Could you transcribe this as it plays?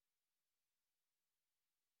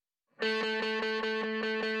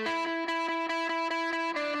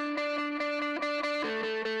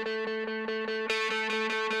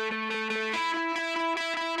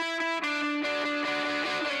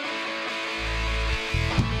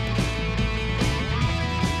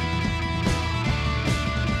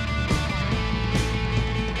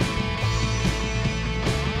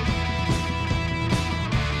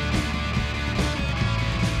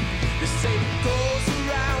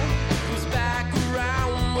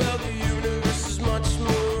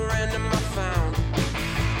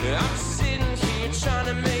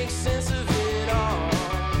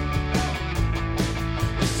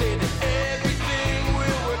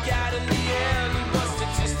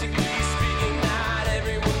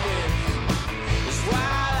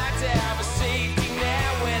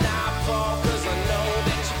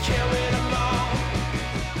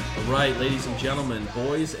Ladies and gentlemen,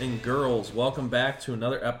 boys and girls, welcome back to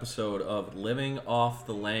another episode of Living Off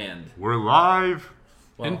the Land. We're live.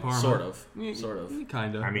 Well, in Parma. Sort of.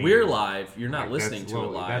 Kind of. I mean, we're live. You're not listening to it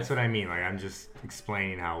live. That's what I mean. Like, I'm just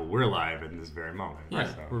explaining how we're live in this very moment.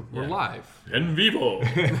 Yeah, so. We're live. En vivo.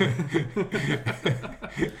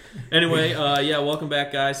 Anyway, welcome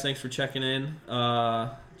back, guys. Thanks for checking in,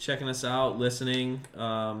 checking us out, listening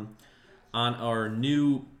on our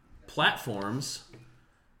new platforms.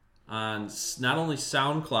 On not only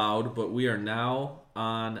SoundCloud, but we are now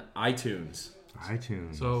on iTunes.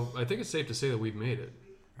 So I think it's safe to say that we've made it.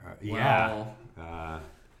 Yeah. I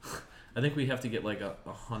think we have to get like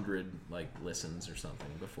 100 listens or something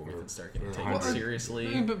before we can start getting taken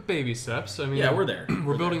seriously. But baby steps. I mean, yeah, we're there.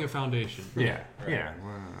 We're building a foundation. Yeah. Right. Yeah.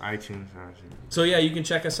 We're on iTunes. So yeah, you can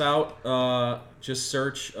check us out. Just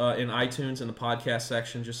search in iTunes in the podcast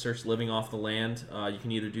section. Just search "Living Off the Land." You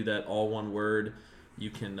can either do that all one word. You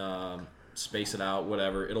can space it out,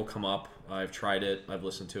 whatever. It'll come up. I've tried it. I've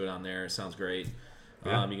listened to it on there. It sounds great.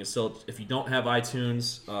 Yeah. You can still, if you don't have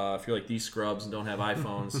iTunes, if you're like these scrubs and don't have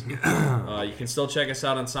iPhones, you can still check us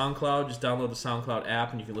out on SoundCloud. Just download the SoundCloud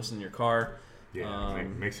app and you can listen in your car. Yeah, it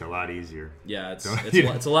makes it a lot easier. Yeah,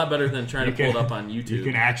 it's a lot better than trying to pull it up on YouTube. You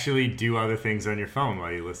can actually do other things on your phone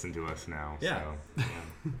while you listen to us now. Yeah. So,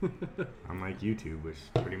 yeah. Unlike YouTube, which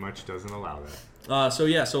pretty much doesn't allow that.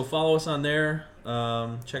 So follow us on there.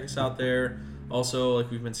 Check us out there. Also, like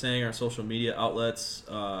we've been saying, our social media outlets,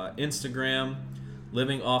 Instagram,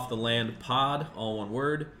 Living Off the Land Pod, all one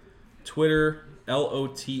word. Twitter,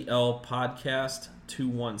 LOTL Podcast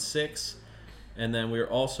 216. And then we're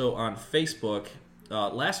also on Facebook.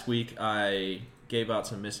 Last week, I gave out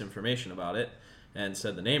some misinformation about it and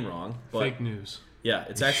said the name wrong. But fake news. Yeah,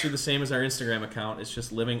 it's actually the same as our Instagram account. It's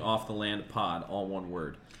just Living Off the Land Pod, all one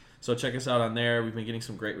word. So check us out on there. We've been getting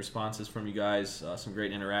some great responses from you guys, some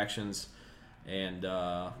great interactions, and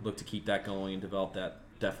look to keep that going and develop that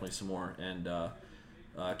definitely some more. And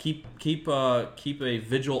keep a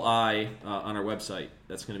visual eye on our website.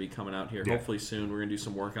 That's going to be coming out here hopefully soon. We're going to do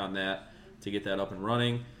some work on that to get that up and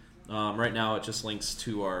running. Right now, it just links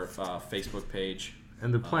to our Facebook page.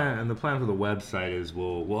 And the plan for the website is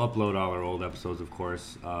we'll upload all our old episodes, of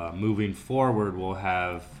course. Moving forward, we'll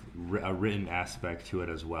have a written aspect to it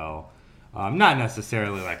as well. Not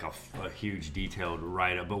necessarily like a huge detailed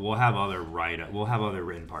write-up, but we'll have other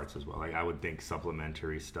written parts as well. Like I would think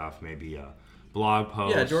supplementary stuff, maybe a blog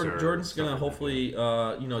post. Yeah, Jordan's gonna hopefully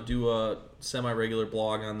do a semi-regular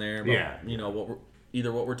blog on there. About,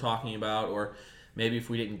 what we're talking about, or maybe if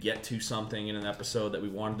we didn't get to something in an episode that we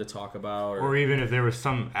wanted to talk about. Or even if there was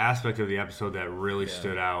some aspect of the episode that really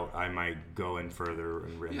stood out, I might go in further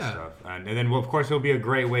and written stuff. And then, of course, it'll be a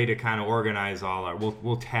great way to kind of organize all our...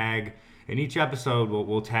 We'll tag... In each episode,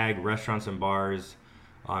 we'll tag restaurants and bars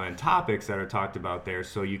and topics that are talked about there,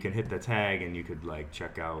 so you can hit the tag and you could,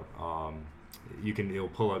 check out... it'll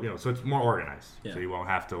pull up, so it's more organized. Yeah. So you won't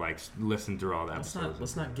have to, listen through all that episodes.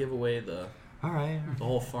 Let's not give away the... All right. The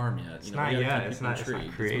whole farm yet. It's not yet. It's not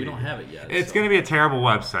created. We don't have it yet. It's going to be a terrible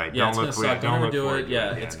website. Yeah, it's going to suck. Don't ever do it.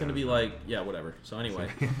 Yeah, it's going to be whatever. So anyway.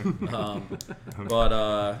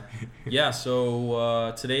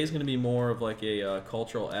 So today's going to be more of a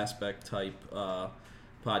cultural aspect type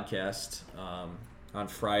podcast. On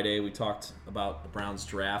Friday, we talked about the Browns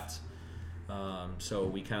draft. So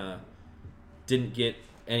we kind of didn't get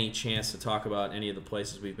any chance to talk about any of the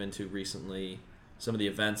places we've been to recently. Some of the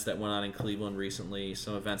events that went on in Cleveland recently,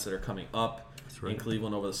 some events that are coming up in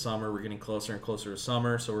Cleveland over the summer. We're getting closer and closer to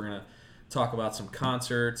summer, so we're going to talk about some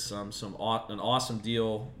concerts, an awesome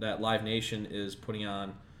deal that Live Nation is putting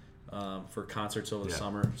on for concerts over the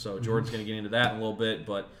summer. So Jordan's going to get into that in a little bit,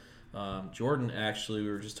 but Jordan, actually,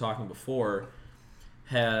 we were just talking before,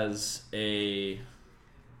 has a...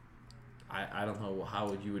 I don't know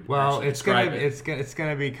how you would. Well, it's gonna it. it's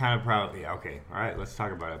gonna be kind of probably okay. All right, let's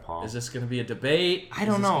talk about it, Paul. Is this gonna be a debate? I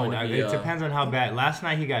don't know. It depends on how bad. Last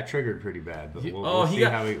night he got triggered pretty bad, but we'll see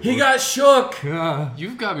how he got shook.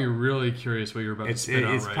 You've got me really curious what you're about to spit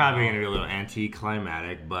out It's right probably now. gonna be a little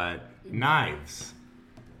anticlimactic, but knives.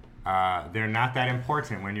 They're not that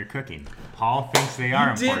important when you're cooking. Paul thinks they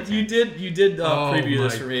are important. You did preview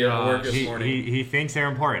this for me at work this morning. He thinks they're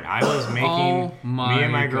important. I was making, me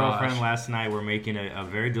and my girlfriend last night were making a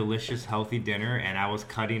very delicious, healthy dinner, and I was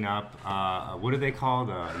cutting up, what do they call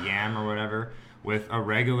the yam or whatever, with a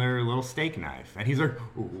regular little steak knife. And he's like,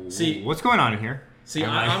 see, what's going on in here? See,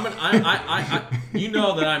 I you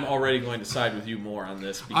know that I'm already going to side with you more on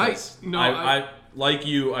this because I like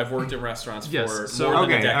you, I've worked in restaurants for more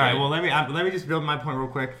than a decade. All right. Well, let me just build my point real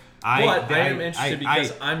quick. I am interested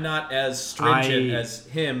because I'm not as stringent as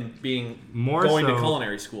him being going to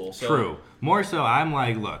culinary school. So. True. More so, I'm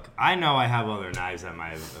like, look, I know I have other knives at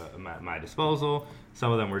my disposal.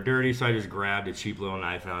 Some of them were dirty, so I just grabbed a cheap little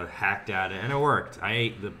knife and I hacked at it, and it worked. I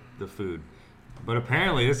ate the food. But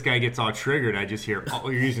apparently, this guy gets all triggered. I just hear, "Oh,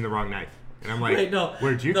 you're using the wrong knife," and I'm like, "Wait, no,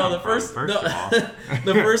 where'd you come from?" First of all,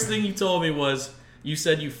 the first thing you told me was you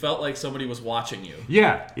said you felt like somebody was watching you.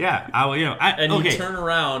 Yeah. You turn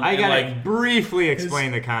around. I gotta like, briefly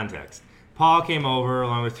explain the context. Paul came over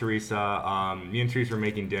along with Teresa. Me and Teresa were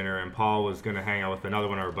making dinner, and Paul was gonna hang out with another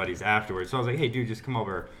one of our buddies afterwards. So I was like, "Hey, dude, just come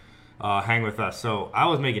over, hang with us." So I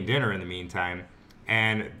was making dinner in the meantime.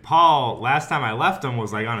 And Paul, last time I left him,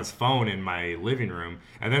 was like on his phone in my living room,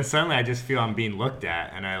 and then suddenly I just feel I'm being looked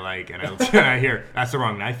at, and I hear that's the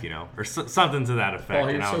wrong knife, or something to that effect. Oh,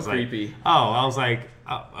 you're and I was so creepy. I was like,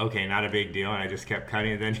 oh, okay, not a big deal, and I just kept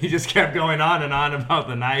cutting. And then he just kept going on and on about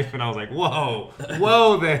the knife, and I was like,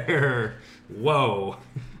 whoa there, whoa.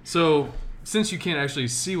 So since you can't actually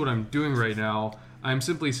see what I'm doing right now, I'm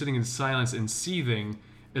simply sitting in silence and seething.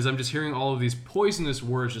 As I'm just hearing all of these poisonous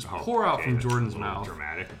words just pour out from Jordan's mouth.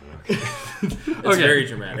 Dramatic. It's very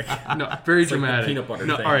dramatic. No, very it's dramatic. Like the peanut butter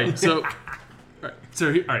thing. All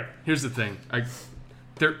right. Here's the thing.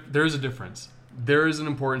 There is a difference. There is an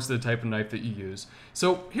importance to the type of knife that you use.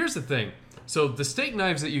 So here's the thing. So the steak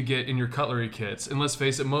knives that you get in your cutlery kits, and let's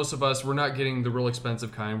face it, most of us, we're not getting the real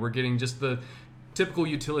expensive kind. We're getting just the typical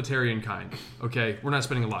utilitarian kind. Okay, we're not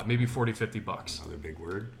spending a lot, maybe $40, $50. Another big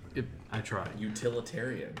word. I try.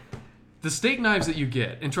 Utilitarian. The steak knives that you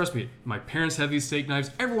get, and trust me, my parents have these steak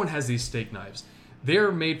knives. Everyone has these steak knives.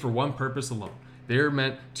 They're made for one purpose alone. They're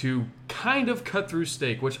meant to kind of cut through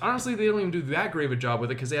steak, which honestly they don't even do that great of a job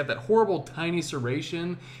with it because they have that horrible tiny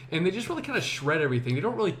serration, and they just really kind of shred everything. They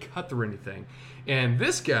don't really cut through anything. And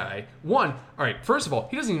this guy, first of all,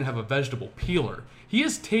 he doesn't even have a vegetable peeler. He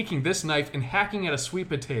is taking this knife and hacking at a sweet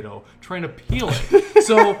potato, trying to peel it.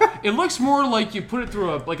 So it looks more like you put it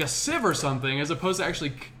through a sieve or something, as opposed to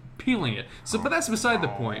actually peeling it. So, but that's beside the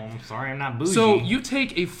point. I'm sorry, I'm not bougie. So you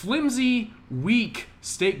take a flimsy, weak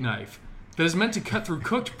steak knife that is meant to cut through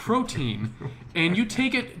cooked protein, and you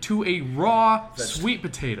take it to a raw sweet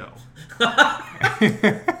potato,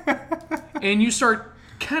 and you start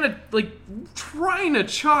kind of like trying to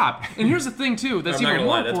chop. And here's the thing too, that's even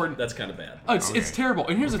more important. That's kind of bad. Oh, it's terrible.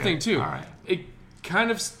 And here's the thing too. All right. It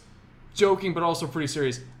kind of joking, but also pretty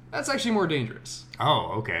serious. That's actually more dangerous.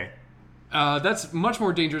 Oh, okay. That's much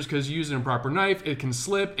more dangerous because you use an improper knife, it can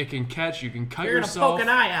slip, it can catch, you can cut yourself. You're gonna poke an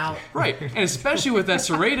eye out. Right, and especially with that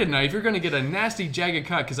serrated knife, you're gonna get a nasty jagged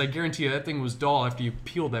cut because I guarantee you that thing was dull after you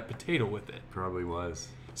peeled that potato with it. Probably was.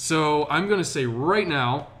 So I'm gonna say right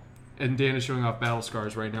now, and Dan is showing off battle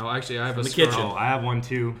scars right now. Actually, I have a scar. Kitchen. Oh, I have one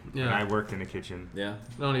too. Yeah. And I worked in the kitchen. Yeah.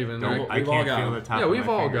 Don't even. I can't feel the top. Yeah, of we've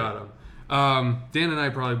my all finger. got them. Dan and I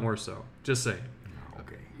probably more so. Just saying.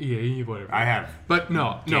 Okay. Yeah, whatever. I have. But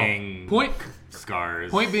no. Point scars.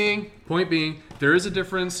 Point being, there is a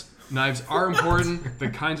difference. Knives are important. The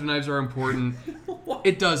kinds of knives are important.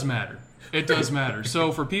 It does matter. It does matter.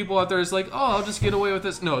 So for people out there, it's like, oh, I'll just get away with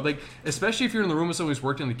this. No, like, especially if you're in the room with someone who's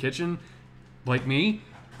worked in the kitchen, like me,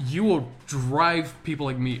 you will drive people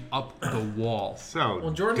like me up the wall. So, well,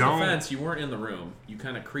 in Jordan's defense, you weren't in the room. You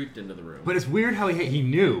kind of creeped into the room. But it's weird how he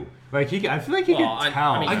knew. Like I feel like he could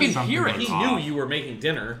tell. I could hear it. He knew you were making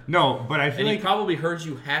dinner. No, but I feel like he probably heard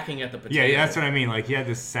you hacking at the potato. Yeah, that's what I mean. Like he had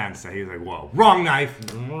this sense that he was like, "Whoa, wrong knife."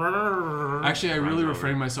 Actually, I really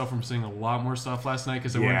refrained myself from saying a lot more stuff last night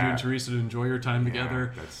because I wanted you and Teresa to enjoy your time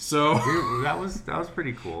together. So that was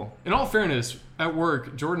pretty cool. In all fairness, at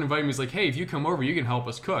work, Jordan invited me. He's like, "Hey, if you come over, you can help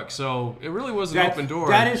us cook." So it really was an open door.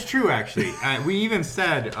 That is true, actually. We even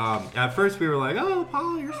said at first we were like, "Oh,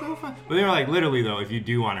 Paul, you're so fun," but they were like, "Literally though, if you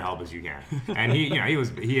do want to help us, you can." And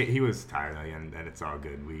he was tired, and it's all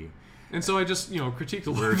good. And so I just, critiqued a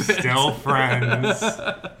little We're bit. still friends.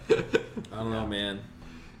 I don't know, man.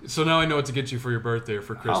 So now I know what to get you for your birthday or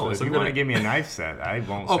for Christmas. If you want to give me a knife set, I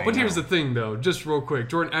won't say but here's no. the thing, though. Just real quick.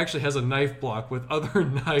 Jordan actually has a knife block with other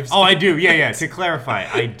knives. Oh, I do. Yeah. To clarify,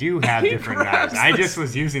 I do have different knives. I just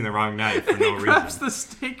was using the wrong knife for no He grabs reason. the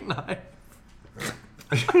steak knife.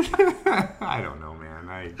 I don't know, man.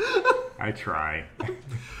 I try.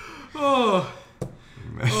 Oh.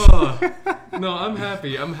 No, I'm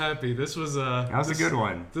happy. This was That was a good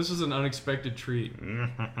one. This was an unexpected treat.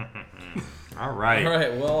 All right. All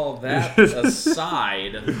right. Well, that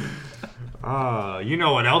aside, You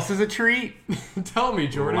know what else is a treat? Tell me,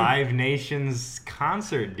 Jordan. Live Nation's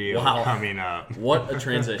concert deal Wow. coming up. what a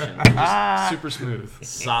transition. Super smooth.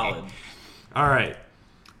 Solid. All right.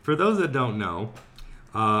 For those that don't know,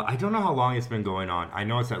 I don't know how long it's been going on. I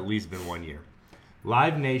know it's at least been 1 year.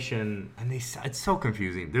 Live Nation, and it's so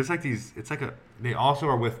confusing. There's like these, they also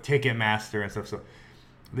are with Ticketmaster and stuff. So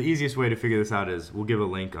the easiest way to figure this out is we'll give a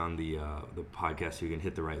link on the podcast so you can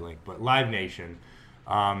hit the right link. But Live Nation,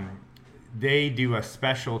 they do a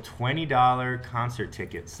special $20 concert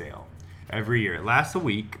ticket sale every year. It lasts a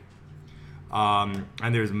week, and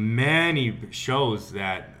there's many shows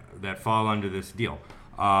that fall under this deal.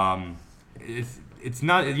 It's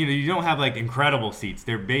not, you don't have like incredible seats.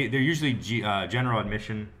 They're usually general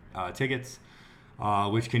admission tickets,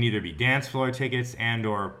 which can either be dance floor tickets and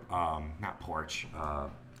or not porch,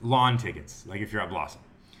 lawn tickets. Like if you're at Blossom.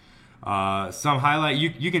 Some highlight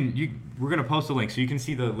we're gonna post a link so you can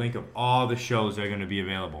see the link of all the shows that are gonna be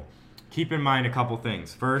available. Keep in mind a couple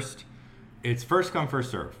things. First, it's first come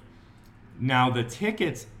first serve. Now the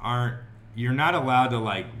tickets you're not allowed to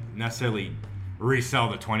like necessarily resell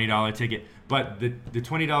the $20 ticket, but the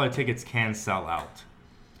 $20 tickets can sell out.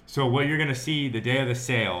 So what you're gonna see the day of the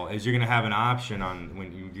sale is you're gonna have an option on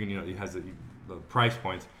when it has the price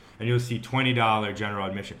points, and you'll see $20 general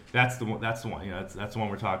admission. That's the one. That's the one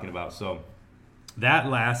we're talking about. So that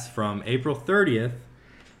lasts from April 30th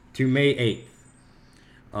to May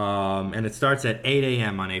 8th, and it starts at 8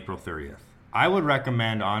 a.m. on April 30th. I would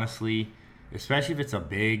recommend, honestly, especially if it's a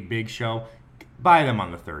big show, buy them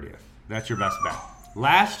on the 30th. That's your best bet.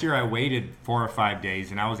 Last year I waited 4 or 5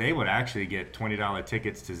 days, and I was able to actually get $20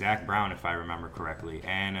 tickets to Zach Brown, if I remember correctly,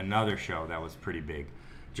 and another show that was pretty big.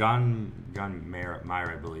 John Mayer,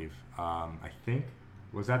 I believe. I think,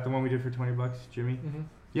 was that the one we did for $20, Jimmy? Mm-hmm.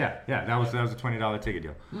 Yeah, that was a $20 ticket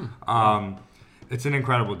deal. It's an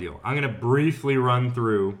incredible deal. I'm gonna briefly run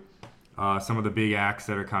through some of the big acts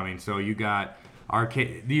that are coming. So you got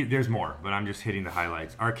there's more, but I'm just hitting the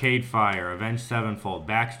highlights. Arcade Fire, Avenged Sevenfold,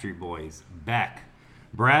 Backstreet Boys, Beck,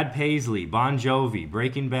 Brad Paisley, Bon Jovi,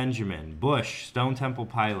 Breaking Benjamin, Bush, Stone Temple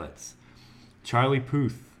Pilots, Charlie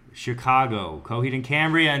Puth, Chicago, Coheed and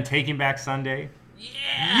Cambria, and Taking Back Sunday.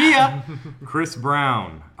 Yeah! Chris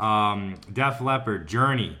Brown, Def Leppard,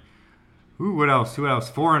 Journey. Ooh, what else?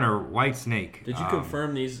 Foreigner, Whitesnake. Did you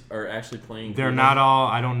confirm these are actually playing? They're not all.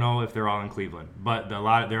 I don't know if they're all in Cleveland, but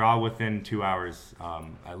they're all within 2 hours.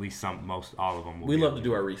 At least all of them. We love to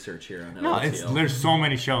do our research here on LTL. There's so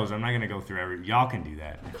many shows. I'm not gonna go through y'all can do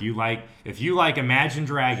that. If you like Imagine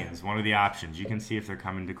Dragons, one of the options, you can see if they're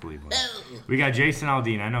coming to Cleveland. We got Jason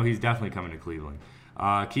Aldean. I know he's definitely coming to Cleveland.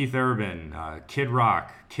 Keith Urban, Kid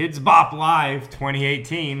Rock, Kids Bop Live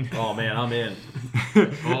 2018. Oh man, I'm in.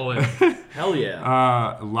 All in. Hell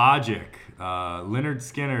yeah. Logic, Lynyrd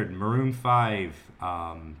Skynyrd, Maroon 5,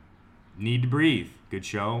 Need to Breathe, good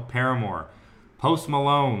show. Paramore, Post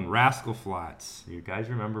Malone, Rascal Flatts. You guys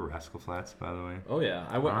remember Rascal Flatts, by the way? Oh yeah,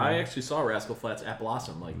 I actually saw Rascal Flatts at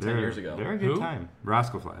Blossom 10 years ago. They're a good time.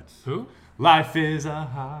 Rascal Flatts. Who? Life is a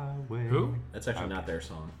highway. Who? That's actually not their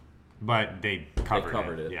song. But they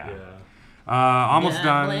covered it. Yeah. Almost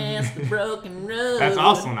done. The broken road. That's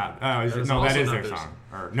also not. That is their theirs. song.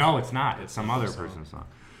 No, it's not. It's some other person's song.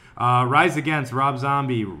 Rise Against, Rob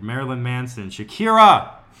Zombie, Marilyn Manson,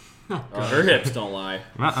 Shakira. Her hips don't lie.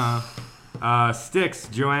 Styx,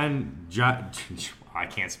 I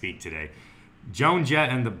can't speak today. Joan Jett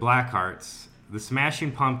and the Blackhearts, The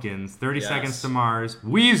Smashing Pumpkins, 30 Seconds to Mars,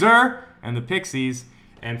 Weezer and the Pixies,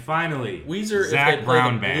 and finally Weezer Zach if they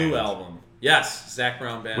Brown play the Band. Blue album. Yes, Zach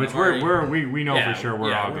Brown Band. Which we know for sure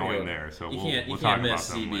we're all going there. So we'll talk about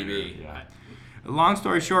them later. Yeah. Long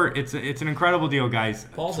story short, it's an incredible deal, guys.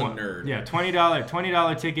 Paul's a nerd. Yeah,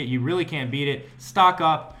 $20 ticket. You really can't beat it. Stock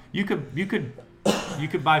up. You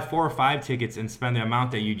could buy 4 or 5 tickets and spend the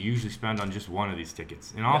amount that you'd usually spend on just one of these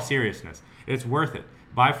tickets. In all seriousness, it's worth it.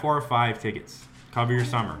 Buy 4 or 5 tickets. Cover your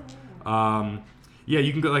summer.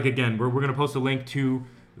 You can go, again, we're going to post a link to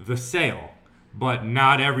the sale. But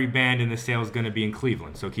not every band in the sale is going to be in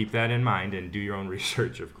Cleveland, so keep that in mind and do your own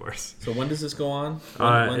research, of course. So when does this go on?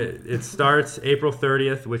 It starts April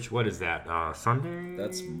 30th, what is that? Sunday?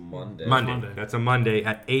 That's Monday. Monday. That's a Monday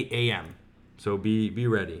at 8 a.m. So be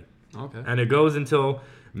ready. Okay. And it goes until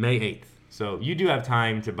May 8th. So you do have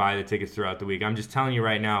time to buy the tickets throughout the week. I'm just telling you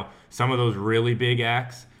right now, some of those really big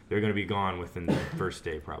acts, they're going to be gone within the first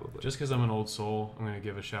day, probably. Just because I'm an old soul, I'm going to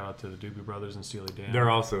give a shout out to the Doobie Brothers and Steely Dan. They're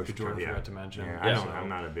also who Jordan forgot to mention. Yeah, I'm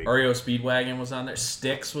not a big. REO Speedwagon was on there.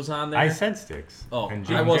 Styx was on there. I said Styx. Oh, and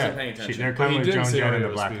I wasn't paying attention. They're coming with didn't Joan say Jett and the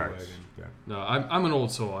REO Blackhearts. Speedwagon. Yeah. No, I'm an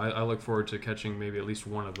old soul. I look forward to catching maybe at least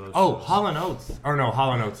one of those. Oh, shows. Hall & Oates. Or no,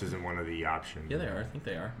 Hall & Oates isn't one of the options. Yeah, they are. I think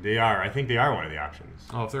they are. They are. I think they are one of the options.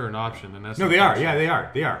 Oh, if they're an option, then that's No, they are. Yeah, they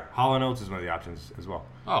are. They are. Hall & Oates is one of the options as well.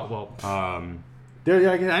 Oh well. I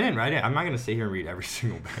didn't write it. I'm not going to sit here and read every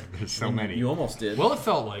single band. There's so many. You almost did. Well, it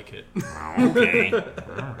felt like it. Okay. All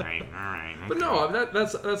right. But no,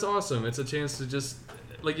 that's awesome. It's a chance to just,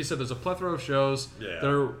 like you said, there's a plethora of shows that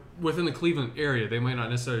are within the Cleveland area. They might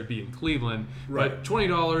not necessarily be in Cleveland, but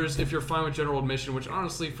 $20 if you're fine with general admission, which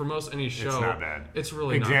honestly, for most any show, It's not bad. It's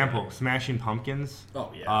really Example, not bad. Smashing Pumpkins.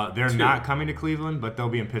 Oh, yeah. They're not coming to Cleveland, but they'll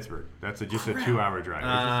be in Pittsburgh. That's just a 2-hour drive.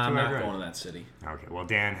 I'm not going to that city. Okay, well,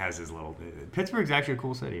 Dan has his little... Pittsburgh's actually a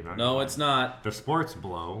cool city. No, it's not. The sports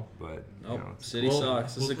blow, but... Nope, city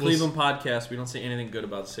sucks. This is a Cleveland podcast. We don't say anything good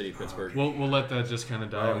about the city of Pittsburgh. We'll let that just kind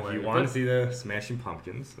of die away. If you want to see the Smashing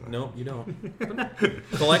Pumpkins... Nope, you don't.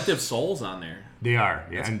 Collective Soul's on there. They are,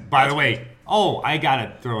 yeah. And by the way, I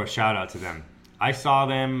gotta throw a shout out to them. I saw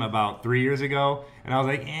them about 3 years ago, and I was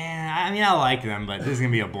like, I like them, but this is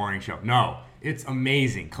gonna be a boring show. No, it's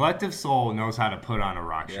amazing. Collective Soul knows how to put on a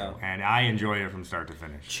rock show, and I enjoyed it from start to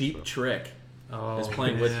finish. Cheap Trick is Oh,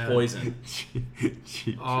 playing with Poison.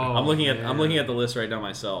 Cheap I'm looking at the list right now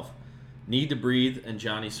myself. Need to Breathe and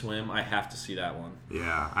Johnny Swim. I have to see that one.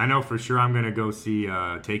 Yeah, I know for sure I'm gonna go see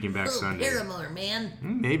Taking Back Sunday. Paramore, man.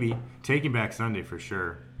 Maybe Taking Back Sunday for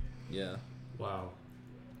sure. Yeah. Wow.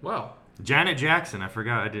 Janet Jackson, I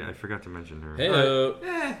forgot to mention her. Hey, All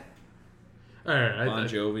right. Bon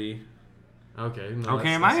Jovi. Okay. No, Okay,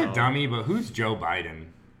 am I a dummy? But who's Joe Biden?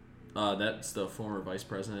 That's the former vice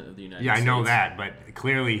president of the United Yeah, States. I know that, but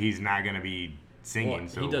clearly he's not gonna be singing. Well,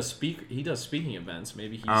 so he does speaking events.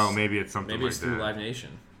 Maybe maybe it's something maybe like it's through that. Live Nation.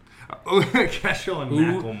 Oh, Keschel and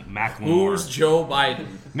Macklemore. Who's Joe Biden?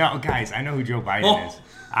 No, guys, I know who Joe Biden is.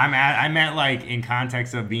 I meant like in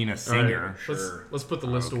context of being a singer. Right. Let's put the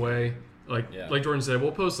list away. Like Jordan said,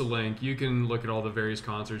 we'll post a link. You can look at all the various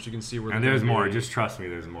concerts. You can see where. And there's more. Just trust me,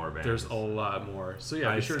 there's more bands. There's a lot more. So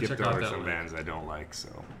yeah, be sure to check out that some link. bands I don't like. So.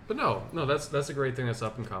 But no, that's a great thing that's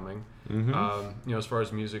up and coming. Mm-hmm. As far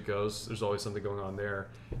as music goes, there's always something going on there.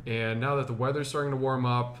 And now that the weather's starting to warm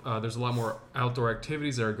up, there's a lot more outdoor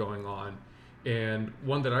activities that are going on. And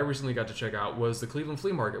one that I recently got to check out was the Cleveland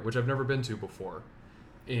Flea Market, which I've never been to before.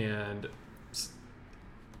 And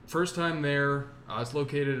first time there,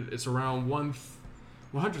 it's around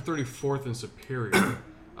 134th and Superior.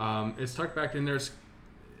 It's tucked back in there.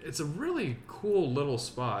 It's a really cool little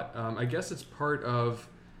spot. I guess it's part of...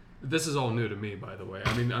 This is all new to me, by the way.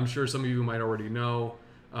 I mean, I'm sure some of you might already know,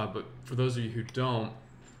 but for those of you who don't,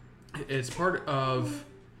 it's part of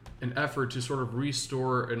an effort to sort of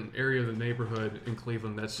restore an area of the neighborhood in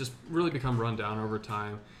Cleveland that's just really become run down over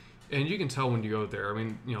time. And you can tell when you go there. I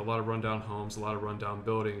mean, a lot of rundown homes, a lot of rundown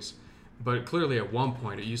buildings, but clearly at one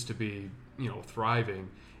point it used to be, thriving.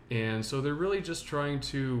 And so they're really just trying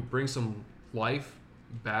to bring some life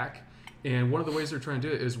back. And one of the ways they're trying to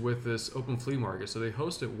do it is with this open flea market. So they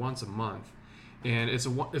host it once a month, and it's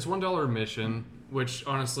 $1 admission, which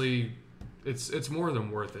honestly, it's more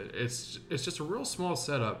than worth it. It's just a real small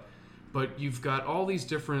setup, but you've got all these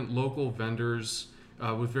different local vendors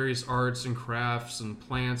with various arts and crafts and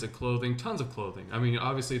plants and clothing, tons of clothing. I mean,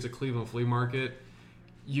 obviously it's a Cleveland flea market.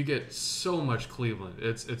 You get so much Cleveland.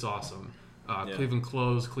 It's awesome. Cleveland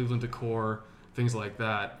clothes, Cleveland decor, things like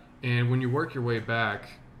that. And when you work your way back,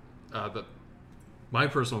 my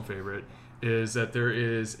personal favorite is that there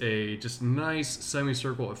is a just nice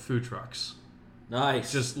semicircle of food trucks.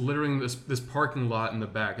 Nice. Just littering this parking lot in the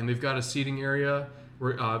back. And they've got a seating area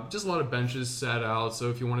where just a lot of benches set out. So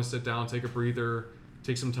if you want to sit down, take a breather,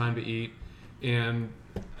 take some time to eat. And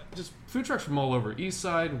just food trucks from all over. East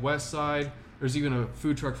side, west side. There's even a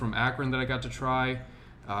food truck from Akron that I got to try.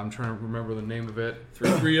 I'm trying to remember the name of it.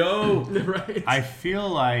 330. Right. I feel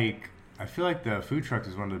like the food truck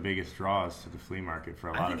is one of the biggest draws to the flea market for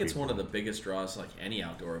a lot of people. I think it's one of the biggest draws, like any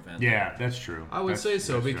outdoor event. Yeah, that's true. I would say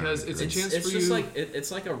so because it's a chance for you. It's just like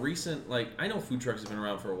it's like a recent I know food trucks have been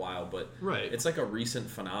around for a while, but right. It's like a recent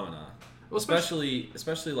phenomena. Well, especially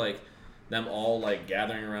like them all like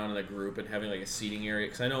gathering around in a group and having like a seating area.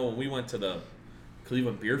 Because I know when we went to the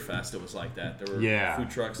Cleveland Beer Fest, it was like that. There were food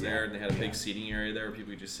trucks there, and they had a big seating area there where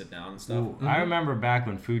people could just sit down and stuff. Ooh, I remember back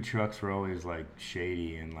when food trucks were always like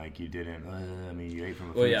shady and like you didn't. You ate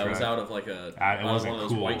from a food truck. It was out of like one of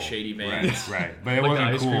those white shady vans. Right. But it Like wasn't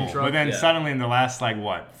an ice cream cool. truck? But then suddenly in the last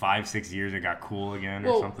 5-6 years, it got cool again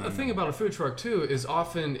or something. Well, the thing about a food truck too is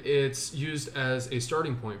often it's used as a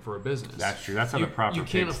starting point for a business. That's true. That's how the proper. You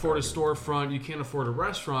can't afford a storefront. You can't afford a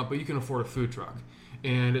restaurant, but you can afford a food truck,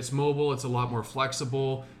 and it's mobile. It's a lot more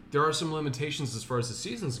flexible. There are some limitations as far as the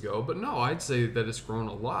seasons go, but no, I'd say that it's grown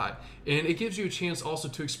a lot. And it gives you a chance also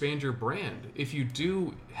to expand your brand. If you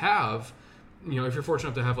do have, if you're fortunate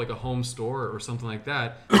enough to have like a home store or something like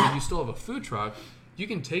that, and you still have a food truck, you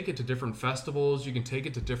can take it to different festivals, you can take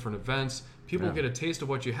it to different events. People get a taste of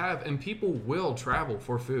what you have, and people will travel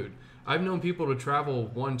for food. I've known people to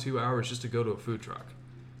travel 1-2 hours just to go to a food truck.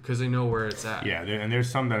 Because they know where it's at. Yeah, and there's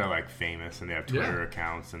some that are like famous and they have Twitter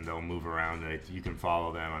accounts and they'll move around. You can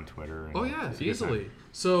follow them on Twitter. Easily.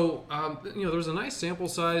 So, there was a nice sample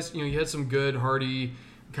size. You had some good, hearty,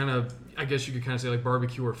 kind of, I guess you could kind of say like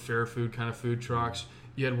barbecue or fair food kind of food trucks.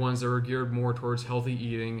 You had ones that were geared more towards healthy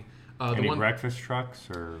eating. Any breakfast trucks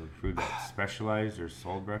or food that specialized or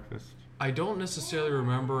sold breakfast? I don't necessarily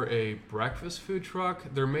remember a breakfast food truck.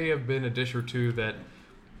 There may have been a dish or two that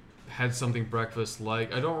had something breakfast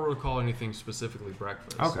like. I don't recall anything specifically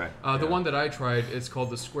breakfast. Okay. The one that I tried, it's called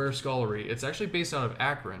the Square Scullery. It's actually based out of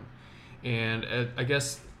Akron, and I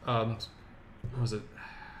guess what was it?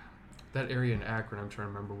 That area in Akron. I'm trying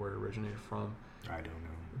to remember where it originated from. I don't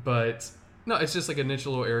know. But no, it's just like a niche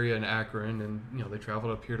little area in Akron, and they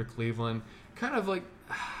traveled up here to Cleveland, kind of like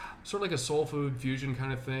sort of like a soul food fusion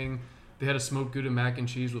kind of thing. They had a smoked Gouda mac and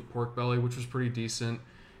cheese with pork belly, which was pretty decent.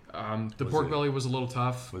 The pork belly was a little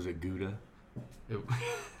tough. Was it Gouda?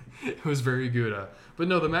 It was very Gouda. But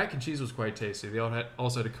no, the mac and cheese was quite tasty. They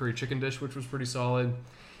also had a curry chicken dish, which was pretty solid.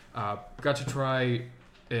 Got to try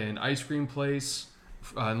an ice cream place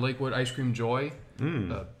in Lakewood, Ice Cream Joy.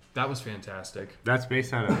 That was fantastic. That's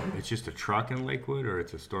based out of, it's just a truck in Lakewood or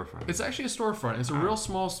it's a storefront? It's actually a storefront. It's a real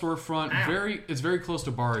small storefront. It's very close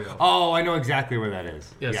to Barrio. Oh, I know exactly where that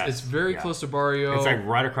is. Yes. It's very close to Barrio. It's like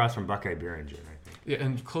right across from Buckeye Beer Engine. Yeah,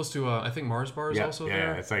 and close to, I think Mars Bar is also there.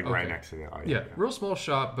 Yeah, it's like right next to the Yeah, real small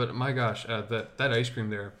shop, but my gosh, that ice cream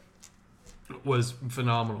there was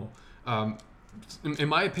phenomenal. In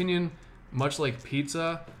my opinion, much like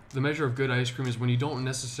pizza, the measure of good ice cream is when you don't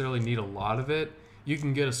necessarily need a lot of it, you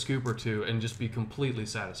can get a scoop or two and just be completely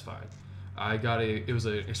satisfied. I got it was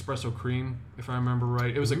an espresso cream, if I remember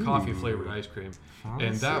right. It was a coffee flavored ice cream.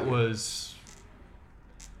 And that was...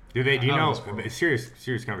 Do you know?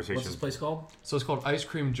 Serious conversation. What's this place called? So it's called Ice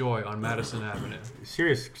Cream Joy on Madison Avenue.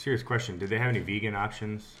 Serious question. Did they have any vegan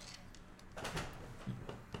options?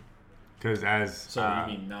 Because you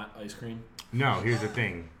mean not ice cream? No. Here's the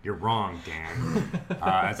thing. You're wrong, Dan.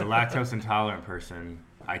 As a lactose intolerant person,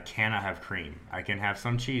 I cannot have cream. I can have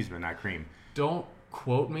some cheese, but not cream. Don't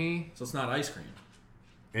quote me. So it's not ice cream.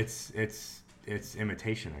 It's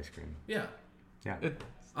imitation ice cream. Yeah. Yeah.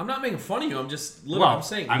 I'm not making fun of you. I'm just literally. I'm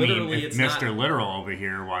saying literally, if Mr. Not... Literal over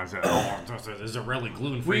here wants to. This is a really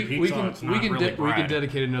gluten-free pizza. We can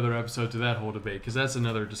dedicate another episode to that whole debate because that's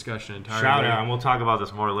another discussion entirely. Shout out, and we'll talk about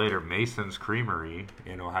this more later. Mason's Creamery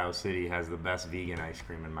in Ohio City has the best vegan ice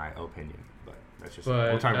cream in my opinion. But that's just.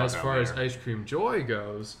 We'll talk about as far as Ice Cream Joy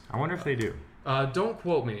goes, I wonder if they do. Don't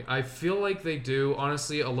quote me. I feel like they do.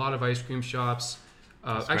 Honestly, a lot of ice cream shops.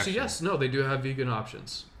 Actually, yes, no, they do have vegan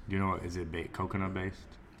options. You know, is it coconut based?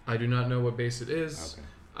 I do not know what base it is,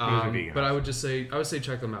 but I would say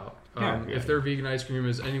check them out. If their vegan ice cream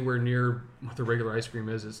is anywhere near what the regular ice cream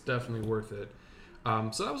is, it's definitely worth it.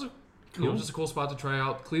 So that was just a cool spot to try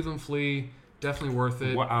out. Cleveland Flea, definitely worth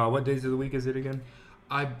it. What days of the week is it again?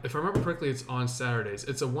 If I remember correctly, it's on Saturdays.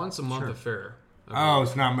 It's a once a month affair.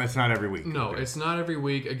 It's not every week. No, it's not every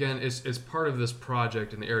week. Again, it's part of this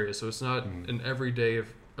project in the area, so it's not an everyday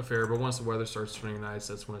affair, but once the weather starts turning nice,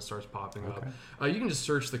 that's when it starts popping up. You can just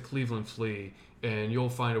search the Cleveland Flea and you'll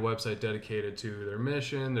find a website dedicated to their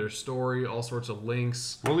mission, their story, all sorts of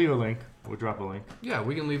links. We'll leave a link. We'll drop a link. Yeah,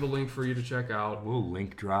 we can leave a link for you to check out. We'll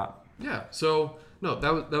link drop. Yeah. So no,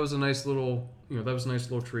 that was a nice little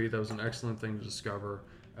treat. That was an excellent thing to discover.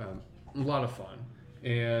 A lot of fun,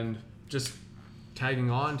 and just tagging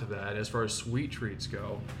on to that as far as sweet treats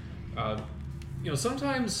go.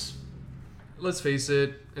 Sometimes. Let's face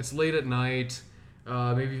it, it's late at night.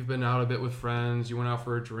 Maybe you've been out a bit with friends. You went out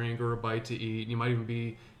for a drink or a bite to eat. You might even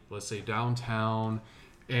be, let's say, downtown.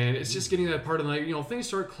 And it's just getting that part of the night. Things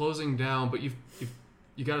start closing down, but you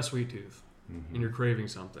got a sweet tooth. and you're craving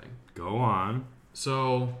something. Go on.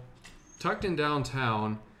 So, tucked in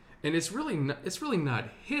downtown, and it's really not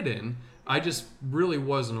hidden. I just really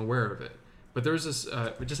wasn't aware of it. But there's this.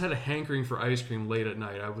 I just had a hankering for ice cream late at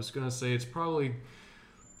night. I was gonna say it's probably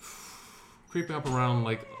creeping up around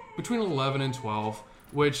like between 11 and 12,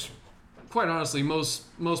 which, quite honestly, most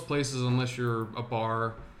places, unless you're a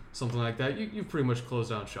bar, something like that, you pretty much close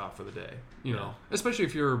down shop for the day. You know, especially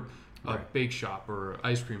if you're a bake shop or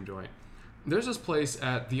ice cream joint. There's this place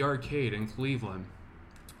at the Arcade in Cleveland.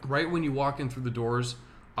 Right when you walk in through the doors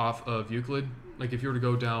off of Euclid, like if you were to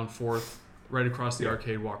go down 4th, right across the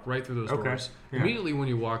arcade, walk right through those doors. Yeah. Immediately when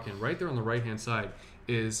you walk in, right there on the right-hand side,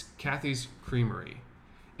 is Kathy's Creamery.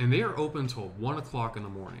 And they are open till 1 o'clock in the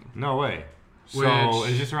morning. No way. So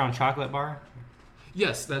is this around Chocolate Bar?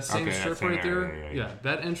 Yes, that same strip right there. Yeah,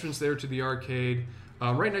 that entrance there to the arcade,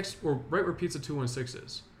 right where Pizza 216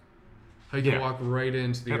 is. How you can walk right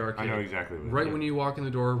into the arcade. I know exactly what Right when you walk in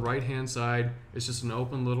the door, right-hand side, it's just an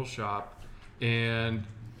open little shop. And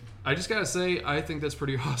I just gotta say, I think that's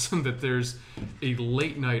pretty awesome that there's a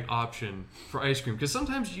late night option for ice cream. Because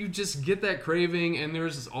sometimes you just get that craving, and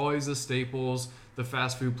there's always the staples, the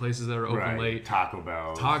fast food places that are open late. Taco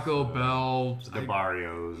Bell. The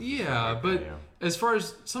Barrios. Yeah, but as far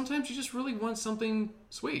as sometimes you just really want something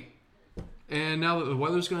sweet. And now that the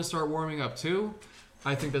weather's gonna start warming up too,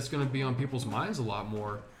 I think that's gonna be on people's minds a lot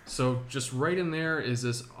more. So just right in there is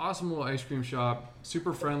this awesome little ice cream shop,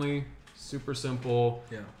 super friendly, super simple.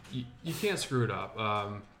 Yeah. You can't screw it up.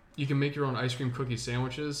 You can make your own ice cream cookie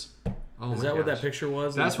sandwiches. Oh Is that what that picture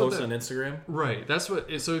was? That's what posted on Instagram? Right. That's what.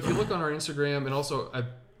 So if you look on our Instagram, and also I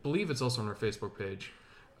believe it's also on our Facebook page,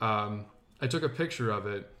 I took a picture of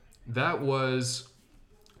it. That was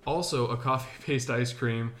also a coffee-based ice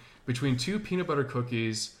cream between 2 peanut butter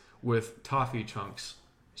cookies with toffee chunks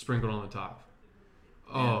sprinkled on the top.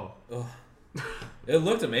 Oh. Yeah. It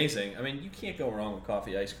looked amazing. I mean, you can't go wrong with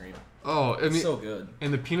coffee ice cream. Oh, I mean, it's so good.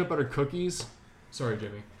 And the peanut butter cookies, sorry,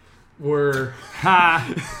 Jimmy, were...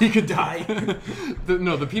 You could die.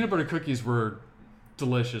 The peanut butter cookies were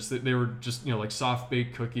delicious. They were just, like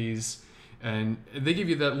soft-baked cookies. And they give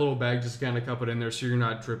you that little bag just to kind of cup it in there so you're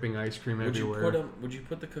not dripping ice cream everywhere. Would you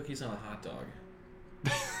put the cookies on a hot dog?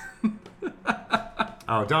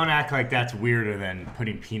 Oh, don't act like that's weirder than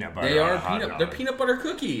putting peanut butter on a hot dog. They're peanut butter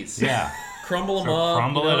cookies. Yeah. Crumble them up.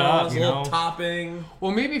 Crumble it up. As a little topping.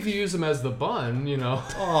 Well, maybe if you use them as the bun,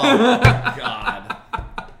 Oh, my God.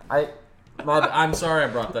 I'm sorry I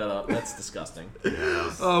brought that up. That's disgusting.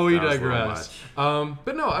 Yes, we digress.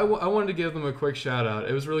 But no, I wanted to give them a quick shout out.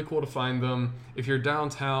 It was really cool to find them. If you're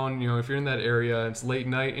downtown, if you're in that area, it's late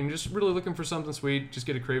night, and you're just really looking for something sweet, just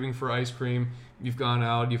get a craving for ice cream. You've gone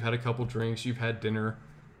out, you've had a couple drinks, you've had dinner.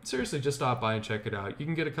 Seriously, just stop by and check it out. You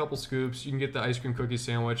can get a couple scoops. You can get the ice cream cookie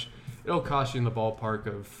sandwich. It'll cost you in the ballpark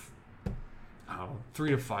of, $3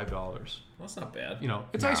 to $5. Well, that's not bad.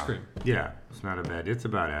 It's ice cream. Yeah, it's not a bad. It's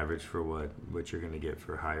about average for what you're going to get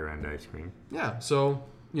for higher end ice cream. Yeah, so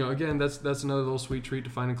again, that's another little sweet treat to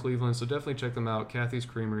find in Cleveland. So definitely check them out. Kathy's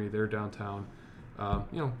Creamery, they're downtown.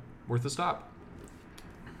 Worth a stop.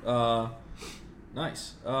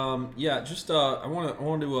 Nice. Just I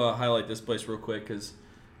wanted to highlight this place real quick because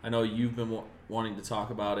I know you've been wanting to talk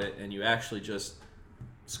about it, and you actually just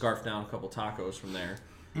scarfed down a couple tacos from there.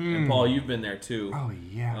 And Paul, you've been there too. Oh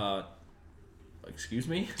yeah. Excuse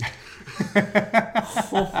me?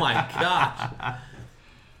 Oh my gosh.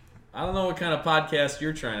 I don't know what kind of podcast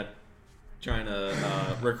you're trying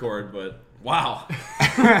to record, but wow.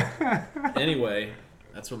 Anyway,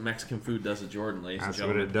 that's what Mexican food does at Jordan, ladies and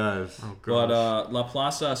gentlemen. That's what it does. Oh, but La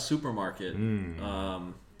Plaza Supermarket.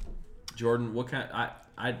 Jordan, what kind?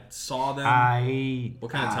 I saw them. What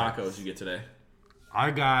kind of tacos you get today?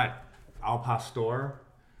 I got Al Pastor.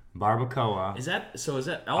 Barbacoa. Is that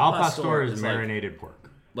Al Pastor is marinated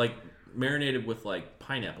pork. Like marinated with like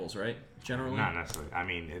pineapples, right? Generally. Not necessarily. I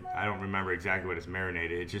mean, I don't remember exactly what it's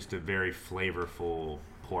marinated. It's just a very flavorful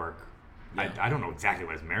pork. Yeah. I don't know exactly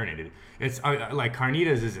what it's marinated. It's like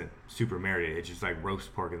carnitas isn't super marinated. It's just like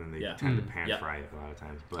roast pork, and then they tend to pan fry it a lot of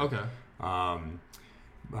times. But, okay.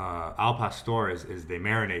 Al Pastor is they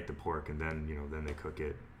marinate the pork, and then then they cook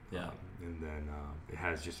it. Yeah. And then it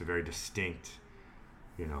has just a very distinct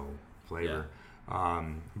flavor. Yeah.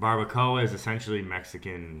 Barbacoa is essentially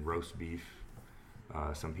Mexican roast beef.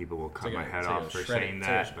 Some people will cut my head off for saying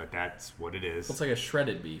that, but that's what it is. It's like a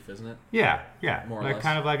shredded beef, isn't it? Yeah. More or less.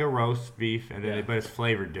 Kind of like a roast beef, and then but it's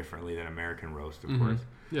flavored differently than American roast, of course.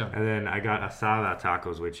 Yeah. And then I got asada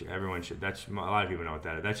tacos, which everyone should. A lot of people know what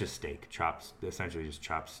that is. That's just steak, essentially just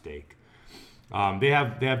chopped steak. They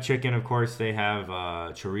have chicken, of course. They have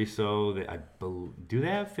chorizo. Do they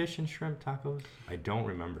have fish and shrimp tacos? I don't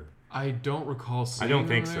remember. I don't recall seeing I don't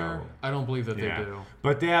think them there. so. I don't believe that they do.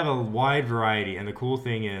 But they have a wide variety, and the cool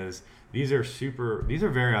thing is these are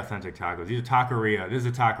very authentic tacos. These are taqueria. This is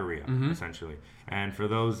a taqueria, essentially. And for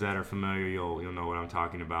those that are familiar, you'll know what I'm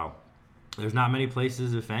talking about. There's not many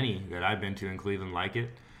places, if any, that I've been to in Cleveland like it.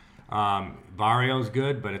 Barrio's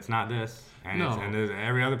good, but it's not this. And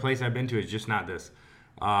every other place I've been to is just not this.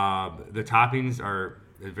 The toppings are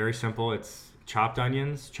very simple. It's chopped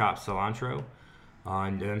onions, chopped cilantro,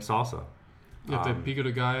 and then salsa. You have the pico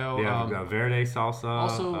de gallo. They have verde salsa.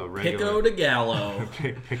 Also, Pico de Gallo.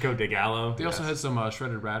 Pico de Gallo. They also had some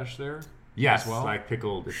shredded radish there. Yes, as well. like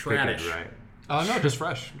pickled. It's Radish. pickled, right? No, just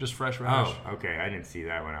fresh radish. Oh, okay. I didn't see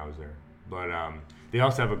that when I was there. But they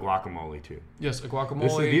also have a guacamole too. Yes, a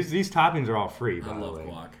guacamole. These toppings are all free. I love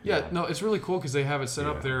guac. Yeah, no, it's really cool because they have it set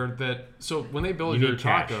up there so when they build you your need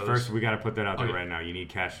cash. tacos. First, we got to put that out there right now. You need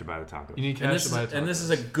cash to buy the tacos. You need cash to buy the tacos. And this is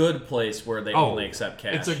a good place where they only accept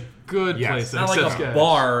cash. It's a good place. It's not like a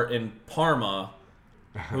bar in Parma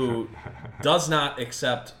who does not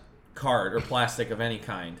accept card or plastic of any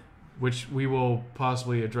kind. Which we will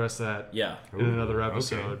possibly address that in another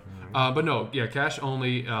episode. Okay. But no, cash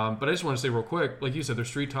only. But I just want to say real quick, like you said, they're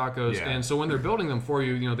street tacos, and so when they're building them for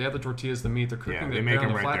you, they have the tortillas, the meat, they're cooking they it make there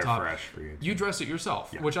on them the right flat there top. fresh for you. You dress it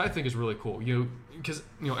yourself, which I think is really cool. Because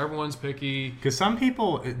everyone's picky. Because some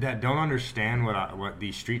people that don't understand what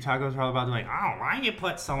these street tacos are all about, they're like, oh, why do you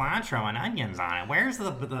put cilantro and onions on it? Where's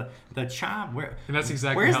the chop? And that's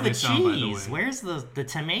exactly where's how the they sound, by the way. Where's the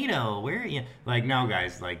tomato? Where are you? Like, no,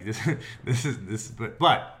 guys, like this is.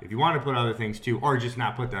 But if you want to put other things too, or just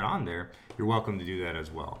not put that on there, you're welcome to do that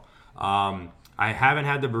as well. I haven't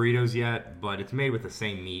had the burritos yet, but it's made with the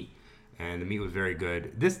same meat, and the meat was very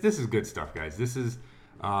good. This is good stuff, guys. This is.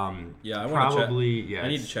 I want to check. I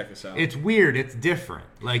need to check this out. It's weird. It's different.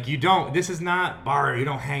 Like this is not bar. You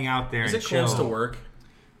don't hang out there. Is and it chill. close to work?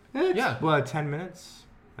 Well, 10 minutes.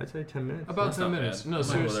 I'd say 10 minutes. About 10 minutes. No,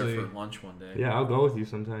 seriously. I'll go there for lunch one day. Yeah, I'll go with you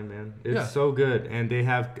sometime, man. It's so good, and they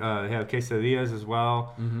have quesadillas as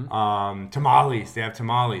well. Tamales. They have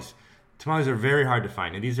tamales. Tamales are very hard to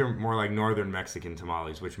find, and these are more like northern Mexican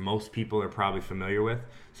tamales, which most people are probably familiar with.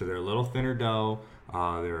 So they're a little thinner dough.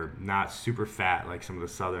 They're not super fat like some of the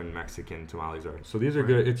southern Mexican tamales are. So these are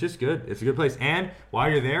good. It's just good. It's a good place. And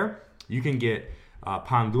while you're there, you can get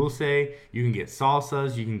pan dulce. You can get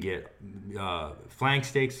salsas. You can get flank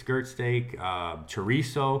steak, skirt steak,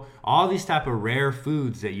 chorizo. All these type of rare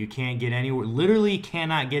foods that you can't get anywhere. Literally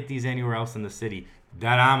cannot get these anywhere else in the city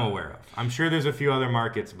that I'm aware of. I'm sure there's a few other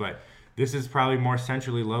markets, but this is probably more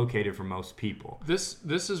centrally located for most people. This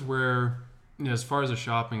is where, as far as a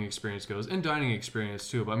shopping experience goes, and dining experience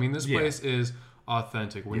too. But I mean, this place is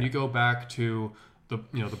authentic. When you go back to the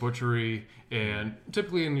butchery, and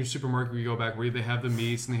typically in your supermarket, you go back where they have the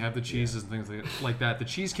meats and they have the cheeses and things like that. The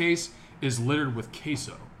cheese case is littered with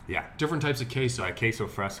queso. Yeah, different types of queso, like queso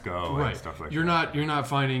fresco and stuff like that. You're not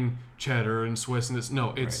finding cheddar and Swiss and this.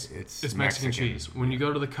 No, it's Mexican cheese. When you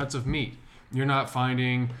go to the cuts of meat, you're not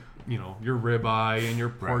finding your ribeye and your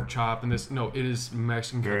pork chop and this. No, it is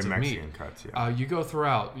Mexican cuts of meat. Cuts, you go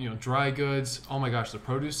throughout, dry goods. Oh my gosh, the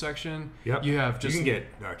produce section. Yep. You have you can get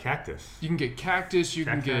cactus. You can get cactus. You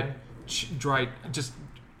can get dried, just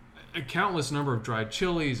a countless number of dried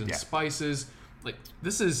chilies and spices. Like,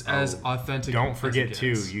 this is as authentic. Don't forget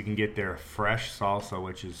too, you can get their fresh salsa,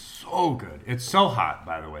 which is so good. It's so hot,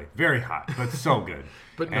 by the way, very hot, but so good.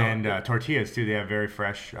 Tortillas too. They have very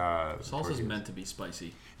fresh. Salsa's meant to be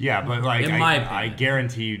spicy. Yeah, but like in my opinion, I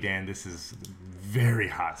guarantee you, Dan, this is very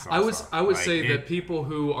hot salsa. I would say that people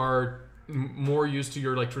who are more used to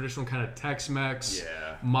your traditional kind of Tex-Mex,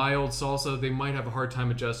 mild salsa, they might have a hard time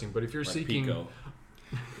adjusting. But if you're seeking pico.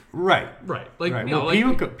 Right. Pico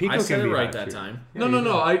I said can it be right hot that too. time. No.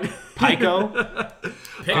 Pico.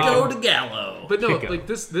 Pico de Gallo. But no, Pico.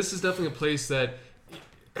 this is definitely a place that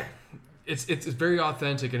it's very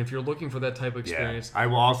authentic, and if you're looking for that type of experience, I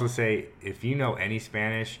will also say, if you know any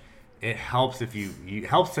Spanish, it helps if you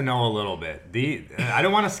helps to know a little bit. I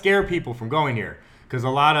don't want to scare people from going here, because a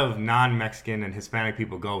lot of non-Mexican and Hispanic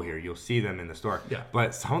people go here. You'll see them in the store. Yeah.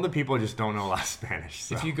 But some of the people just don't know a lot of Spanish.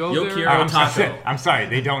 So. If you go there, I'm sorry,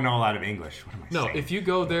 they don't know a lot of English. What am I saying? If you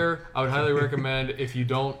go there, I would highly recommend, if you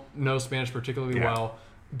don't know Spanish particularly well,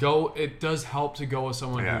 it does help to go with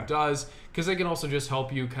someone who does, because they can also just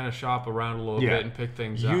help you kind of shop around a little bit and pick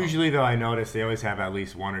things out. Usually, though, I notice they always have at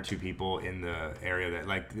least one or two people in the area that,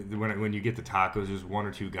 like, when you get the tacos, there's one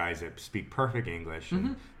or two guys that speak perfect English,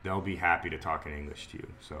 and they'll be happy to talk in English to you.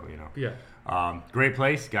 So, great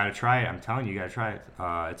place. Got to try it. I'm telling you, got to try it.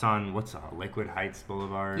 It's on, Lakewood Heights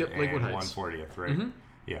Boulevard and Lakewood Heights. 140th, right? Mm-hmm.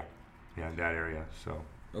 Yeah, in that area. So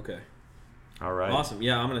okay. All right. Awesome.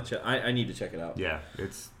 Yeah, I'm gonna check. I need to check it out. Yeah,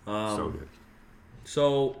 it's so good.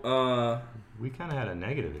 So we kind of had a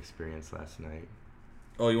negative experience last night.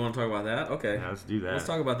 Oh, you want to talk about that? Okay. Yeah, let's do that. Let's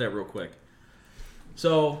talk about that real quick.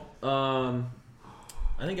 So I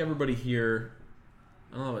think everybody here,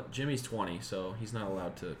 I don't know, but Jimmy's 20, so he's not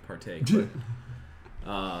allowed to partake. But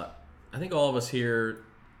I think all of us here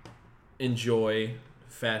enjoy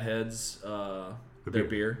Fatheads, their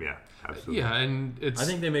beer. Yeah. Absolutely. Yeah, and I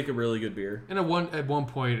think they make a really good beer. And at one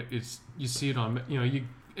point, you see it on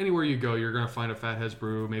anywhere you go, you're gonna find a Fatheads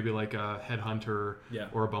brew, maybe like a Headhunter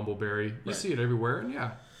or a Bumbleberry. You see it everywhere, and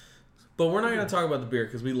But we're not gonna talk about the beer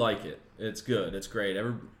because we like it. It's good. It's great.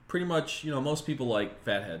 Pretty much, most people like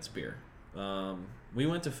Fatheads beer. We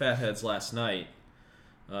went to Fatheads last night,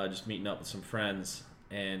 just meeting up with some friends,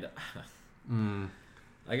 and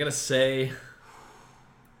I gotta say,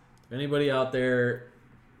 if anybody out there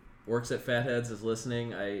works at Fatheads is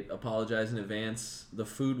listening, I apologize in advance. The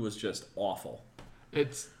food was just awful.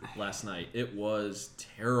 Last night. It was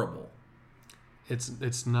terrible.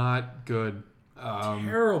 It's not good.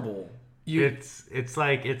 Terrible. It's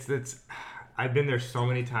like I've been there so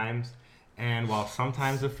many times, and while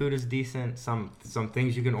sometimes the food is decent, some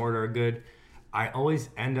things you can order are good, I always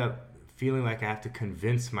end up feeling like I have to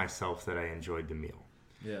convince myself that I enjoyed the meal.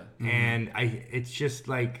 Yeah. And it's just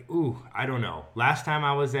like, I don't know. Last time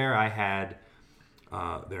I was there, I had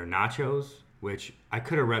their nachos, which I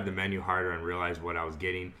could have read the menu harder and realized what I was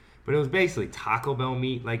getting. But it was basically Taco Bell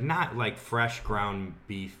meat, like not like fresh ground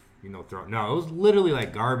beef, no, it was literally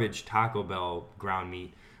like garbage Taco Bell ground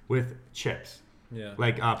meat with chips. Yeah.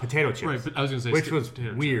 Like potato chips. Right, but I was going to say, which was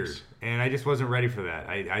weird. Chips. And I just wasn't ready for that.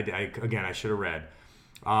 I should have read.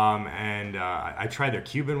 I tried their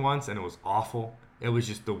Cuban once, and it was awful. It was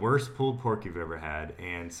just the worst pulled pork you've ever had,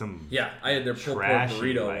 and some I had their pulled pork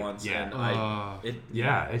burrito once, and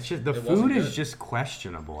it's just the food is just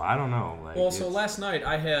questionable. I don't know. So last night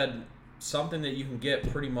I had something that you can get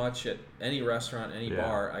pretty much at any restaurant, any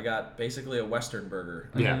bar. I got basically a Western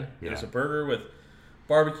burger. It was a burger with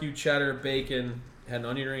barbecue, cheddar, bacon, had an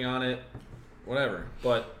onion ring on it, whatever.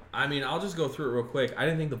 But I mean, I'll just go through it real quick. I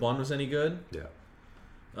didn't think the bun was any good. Yeah.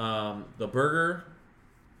 The burger,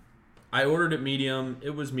 I ordered it medium. It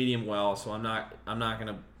was medium well, so I'm not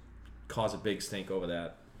gonna cause a big stink over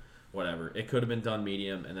that. Whatever. It could have been done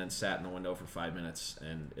medium and then sat in the window for 5 minutes,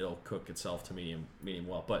 and it'll cook itself to medium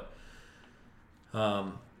well. But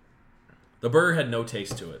the burger had no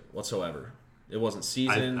taste to it whatsoever. It wasn't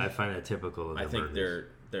seasoned. I find that typical of the think burgers.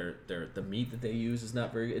 the meat that they use is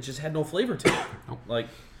not very good. It just had no flavor to it. Like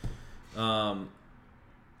the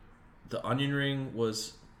onion ring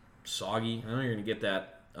was soggy. I know you're gonna get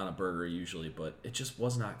that on a burger usually, but it just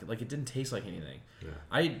was not good. Like, it didn't taste like anything. Yeah.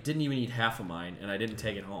 I didn't even eat half of mine, and I didn't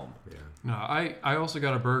take it home. Yeah. No, I also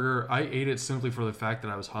got a burger. I ate it simply for the fact that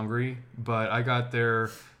I was hungry, but I got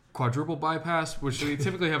their quadruple bypass, which they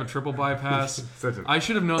typically have a triple bypass. I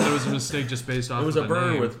should have known that was a mistake just based off of the name.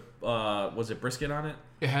 It was a burger with, was it brisket on it?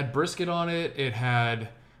 It had brisket on it. It had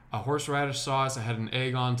a horseradish sauce. It had an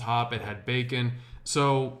egg on top. It had bacon.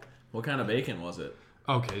 So, what kind of bacon was it?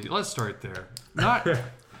 Okay, let's start there.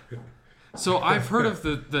 So I've heard of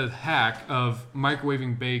the hack of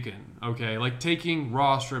microwaving bacon, okay? Like taking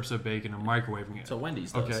raw strips of bacon and microwaving it. So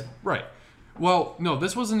Wendy's does. Okay, right. Well, no,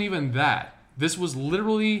 this wasn't even that. This was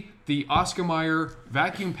literally the Oscar Mayer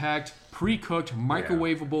vacuum-packed, pre-cooked,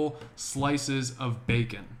 microwavable slices of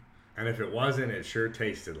bacon. And if it wasn't, it sure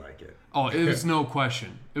tasted like it. Oh, it was no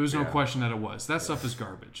question. It was no question that it was. That stuff is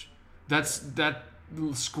garbage. That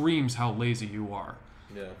screams how lazy you are.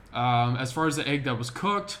 Yeah. As far as the egg that was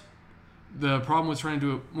cooked, the problem with trying to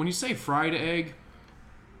do it, when you say fried egg,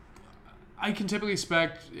 I can typically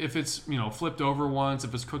expect if it's, flipped over once,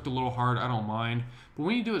 if it's cooked a little hard, I don't mind. But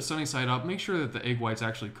when you do it sunny side up, make sure that the egg white's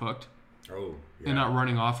actually cooked. Oh, yeah. And not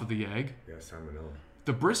running off of the egg. Yeah, salmonella.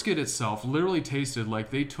 The brisket itself literally tasted like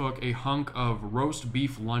they took a hunk of roast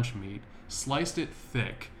beef lunch meat, sliced it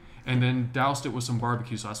thick, and then doused it with some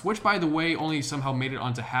barbecue sauce, which, by the way, only somehow made it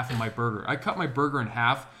onto half of my burger. I cut my burger in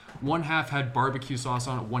half. One half had barbecue sauce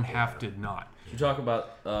on it, one half did not. Did you talk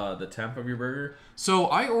about the temp of your burger? So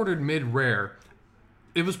I ordered mid-rare.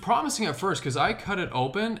 It was promising at first because I cut it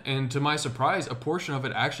open, and to my surprise, a portion of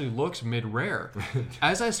it actually looks mid-rare.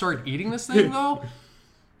 As I started eating this thing, though,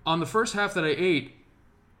 on the first half that I ate,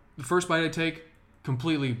 the first bite I take,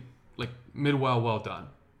 completely like well done.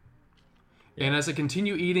 Yeah. And as I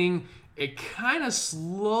continue eating, it kind of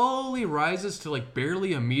slowly rises to like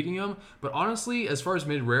barely a medium. But honestly, as far as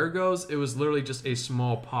mid-rare goes, it was literally just a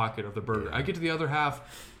small pocket of the burger. Yeah. I get to the other half,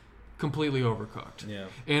 completely overcooked. Yeah.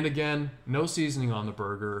 And again, no seasoning on the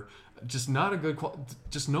burger, just not a good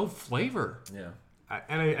just no flavor. Yeah.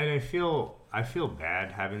 I feel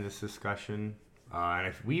bad having this discussion. And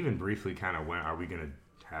if we even briefly kind of went, are we going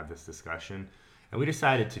to have this discussion? And we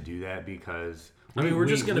decided to do that because we're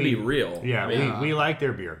just going to be real. Yeah, we like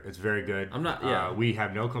their beer. It's very good. I'm not. Yeah. We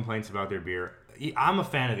have no complaints about their beer. I'm a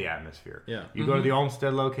fan of the atmosphere. Yeah. You go to the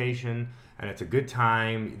Olmsted location, and it's a good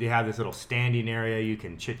time. They have this little standing area. You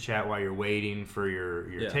can chit chat while you're waiting for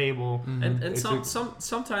your table. Mm-hmm. And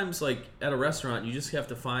sometimes like at a restaurant, you just have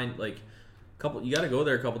to find like a couple. You got to go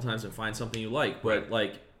there a couple times and find something you like. But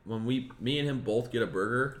like when me and him both get a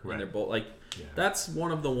burger, and they're both like. Yeah. That's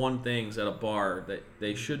one of the things at a bar that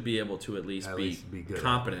they should be able to at least be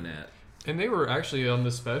competent at. And they were actually on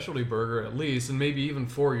the specialty burger at least, and maybe even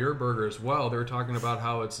for your burger as well. They were talking about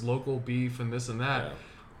how it's local beef and this and that. Yeah.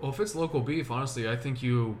 Well, if it's local beef, honestly, I think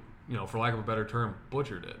you know, for lack of a better term,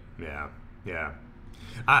 butchered it. Yeah.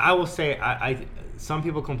 I will say, some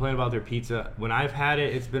people complain about their pizza. When I've had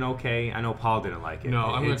it, it's been okay. I know Paul didn't like it. No,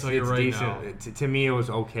 I'm going to tell you right decent. Now. To me, it was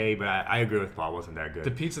okay, but I agree with Paul. It wasn't that good.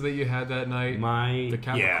 The pizza that you had that night, the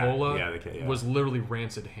Capicola, was literally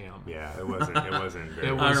rancid ham. Yeah, it wasn't. It wasn't.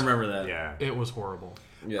 I remember that. Yeah, it was horrible.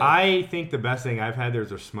 Yeah. I think the best thing I've had there is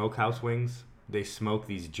their smokehouse wings. They smoke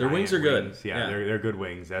these giant Their wings are good. Yeah, they're good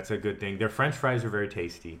wings. That's a good thing. Their French fries are very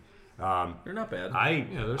tasty. They're not bad.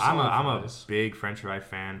 I'm a big French fry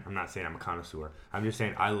fan. I'm not saying I'm a connoisseur. I'm just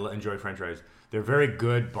saying I enjoy French fries. They're very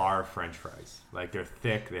good bar French fries. Like they're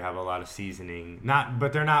thick. They have a lot of seasoning.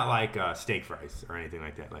 But they're not like steak fries or anything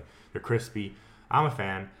like that. Like they're crispy. I'm a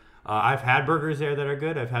fan. I've had burgers there that are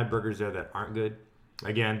good. I've had burgers there that aren't good.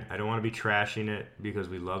 Again, I don't want to be trashing it because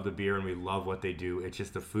we love the beer and we love what they do. It's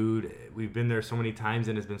just the food. We've been there so many times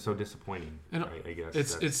and it's been so disappointing. And I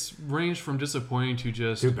guess it's ranged from disappointing to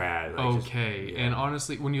just too bad. Okay. And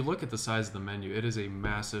honestly, when you look at the size of the menu, it is a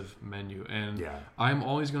massive menu. And I'm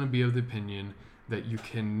always going to be of the opinion that you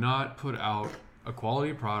cannot put out a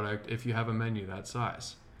quality product if you have a menu that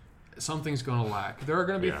size. Something's going to lack. There are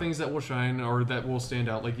going to be things that will shine or that will stand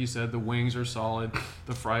out. Like you said, the wings are solid,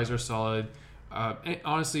 the fries are solid. And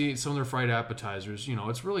honestly, some of their fried appetizers, you know,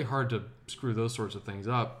 it's really hard to screw those sorts of things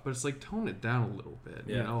up, but it's like tone it down a little bit,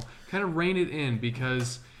 you know, kind of rein it in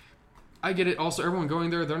because I get it. Also, everyone going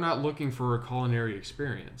there, they're not looking for a culinary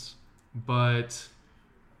experience, but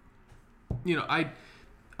you know,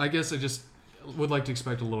 I guess I just would like to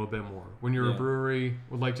expect a little bit more. When you're a brewery,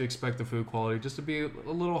 would like to expect the food quality just to be a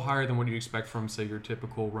little higher than what you expect from, say, your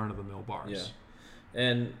typical run-of-the-mill bars. Yeah.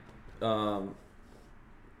 And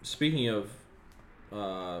speaking of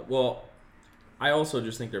I also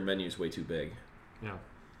just think their menu is way too big. Yeah.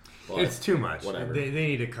 But it's too much. Whatever. They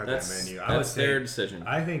need to cut that menu. That's their decision.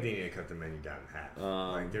 I think they need to cut the menu down in half.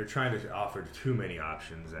 Like they're trying to offer too many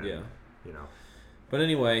options. And, you know. But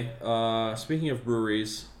anyway, speaking of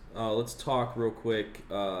breweries, let's talk real quick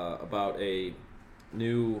about a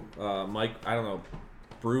new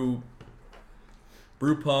brew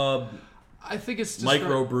pub. I think it's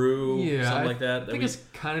micro brew, something like that. I think it's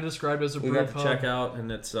kind of described as a brew pub. We got to check out,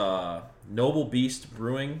 and it's Noble Beast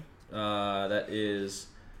Brewing. That is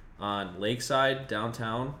on Lakeside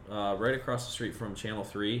downtown, right across the street from Channel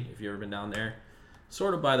 3. If you've ever been down there,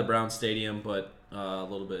 sort of by the Brown Stadium, but a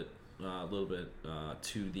little bit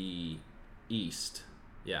to the east.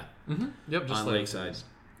 Yeah. Mm-hmm. Yep. Just on Lakeside.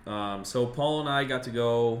 So Paul and I got to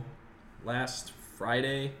go last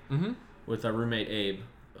Friday with our roommate Abe.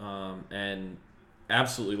 And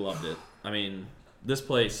absolutely loved it. I mean, this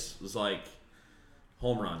place was like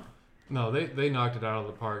home run. No, they knocked it out of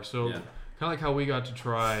the park. So kind of like how we got to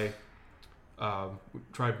try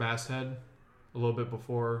Masthead a little bit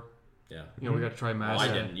before. Yeah. You know, we got to try Masthead.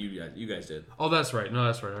 I didn't. You guys did. Oh, that's right. No,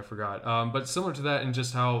 that's right. I forgot. But similar to that and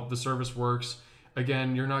just how the service works.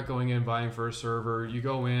 Again, you're not going in buying for a server. You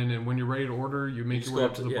go in, and when you're ready to order, you make your way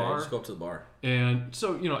up to the bar. Just go up to the bar. And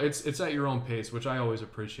so, you know, it's at your own pace, which I always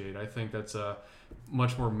appreciate. I think that's a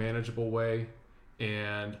much more manageable way.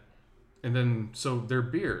 And then, so their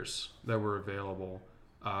beers that were available.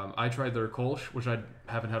 I tried their Kolsch, which I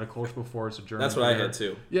haven't had a Kolsch before. It's a German That's what beer. I had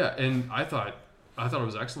too. Yeah, and I thought it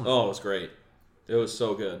was excellent. Oh, it was great. It was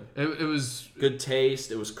so good. It was good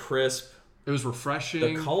taste. It was crisp. It was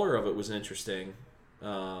refreshing. The color of it was interesting.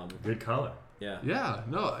 Good color. Yeah. Yeah.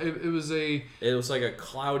 No, it was a. It was like a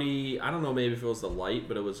cloudy. I don't know, maybe if it was the light,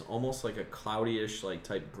 but it was almost like a cloudy-ish like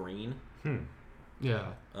type green. Yeah.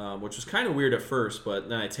 Which was kind of weird at first, but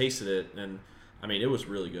then I tasted it, and I mean, it was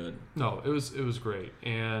really good. No, it was great,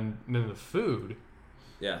 and then the food.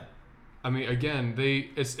 Yeah. I mean, again,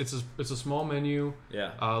 it's a small menu.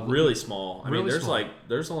 Yeah. Really small. I mean, small.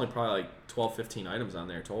 there's only probably like 12, 15 items on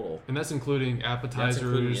there total. And that's including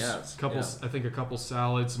appetizers, I think a couple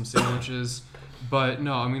salads, some sandwiches. But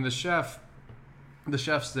no, I mean the chefs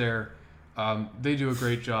there, they do a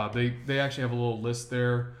great job. They actually have a little list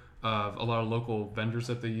there of a lot of local vendors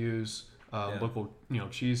that they use, local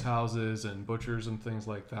cheese houses and butchers and things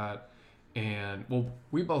like that. And well,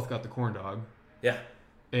 we both got the corn dog. Yeah.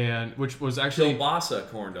 And which was actually kielbasa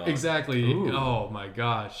corn dog. Exactly. Ooh. Oh my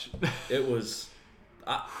gosh. It was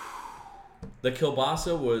the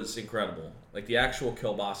kielbasa was incredible. Like the actual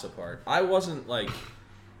kielbasa part. I wasn't like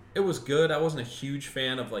it was good. I wasn't a huge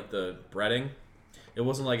fan of like the breading. It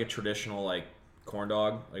wasn't like a traditional like corn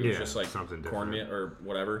dog. Like it was just like corn meal or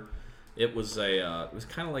whatever. It was it was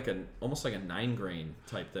kind of like almost like a 9-grain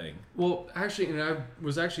type thing. Well, actually, and I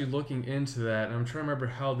was actually looking into that, and I'm trying to remember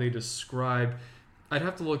how they described. I'd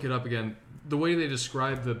have to look it up again. The way they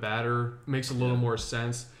describe the batter makes a little more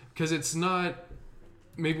sense because it's not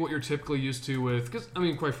maybe what you're typically used to with. Because I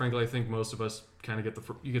mean, quite frankly, I think most of us kind of get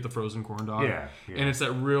the frozen corn dog. Yeah. And it's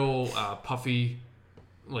that real puffy,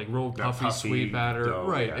 like real puffy sweet batter. Dough,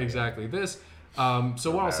 right. yeah, exactly. This.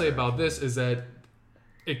 So what I'll say about this is that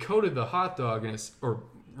it coated the hot dog or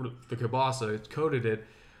the kielbasa. It coated it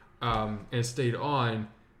and it stayed on,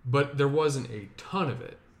 but there wasn't a ton of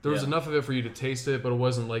it. There was enough of it for you to taste it, but it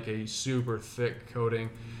wasn't like a super thick coating.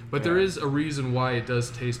 But there is a reason why it does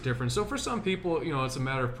taste different. So for some people, it's a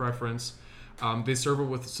matter of preference. They serve it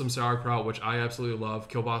with some sauerkraut, which I absolutely love.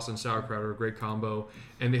 Kielbasa and sauerkraut are a great combo.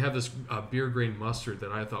 And they have this beer grain mustard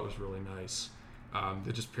that I thought was really nice.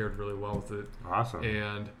 It just paired really well with it. Awesome.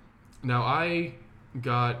 And now I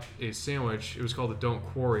got a sandwich. It was called the Don't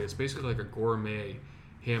Quarry. It's basically like a gourmet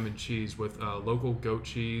ham and cheese with local goat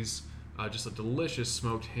cheese, just a delicious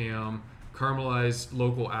smoked ham, caramelized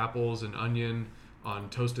local apples and onion on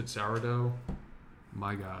toasted sourdough.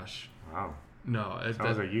 My gosh. Wow. No.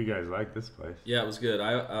 Sounds like you guys like this place. Yeah, it was good.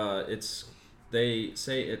 They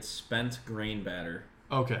say it's spent grain batter.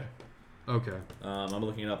 Okay. I'm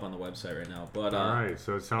looking it up on the website right now. But all right,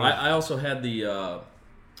 so it sounds. I also had the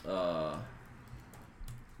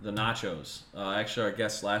nachos. Actually, our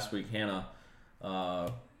guest last week, Hannah,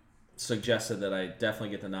 suggested that I definitely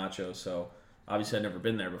get the nachos. So obviously I'd never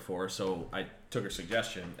been there before, so I took her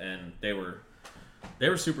suggestion, and they were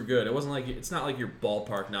super good. It's not like your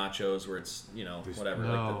ballpark nachos where it's whatever.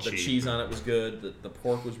 No. Like the cheese on it was good. The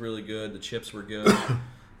pork was really good. The chips were good.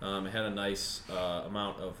 It had a nice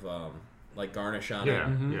amount of like garnish on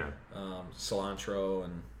it. Cilantro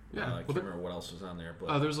and. I can't remember what else was on there,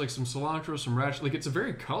 but there's like some cilantro, some radish. Like it's a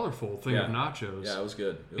very colorful thing of nachos. Yeah, it was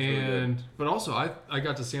good. It was really good. But also I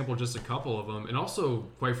got to sample just a couple of them, and also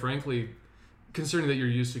quite frankly, considering that you're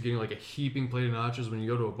used to getting like a heaping plate of nachos when you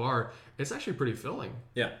go to a bar, it's actually pretty filling.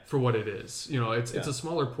 Yeah. For what it is, it's a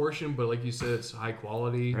smaller portion, but like you said, it's high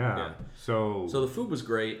quality. Yeah. So the food was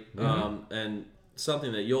great, and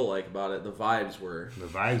something that you'll like about it, the vibes were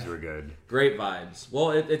good. Great vibes.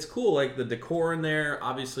 Well, it's cool, like the decor in there,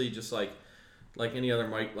 obviously just like any other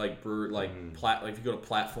brewer, like if you go to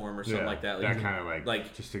Platform or something like that, that kind of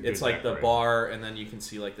like just a good it's like the bar, and then you can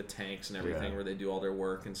see like the tanks and everything where they do all their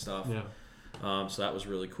work and stuff. Yeah. So that was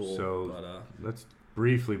really cool. So let's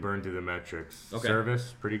briefly burn through the metrics. Okay.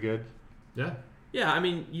 Service, pretty good. Yeah. Yeah, I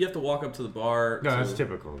mean, you have to walk up to the bar. No, that's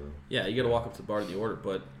typical though. Yeah, you got to walk up to the bar to the order,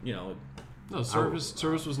 but No,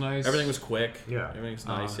 service was nice. Everything was quick. Yeah, everything was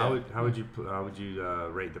nice. How would you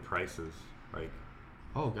rate the prices? Like,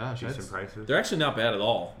 oh gosh, decent prices. They're actually not bad at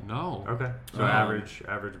all. No. Okay, so average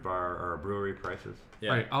bar or brewery prices.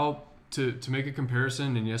 Yeah. Right. I'll to make a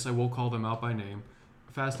comparison, and yes, I will call them out by name.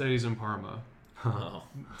 Fast Eddie's in Parma. Oh.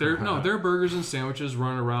 Their burgers and sandwiches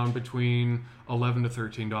run around between $11 to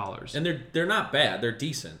 $13, and they're not bad. They're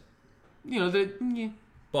decent.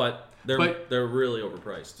 But they're really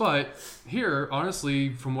overpriced. But here, honestly,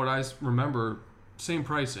 from what I remember, same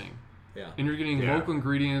pricing. Yeah. And you're getting local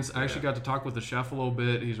ingredients. I actually got to talk with the chef a little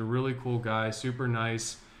bit. He's a really cool guy, super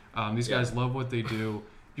nice. These guys love what they do.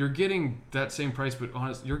 You're getting that same price, but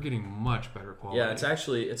honestly, you're getting much better quality. Yeah, it's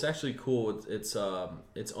actually cool. It's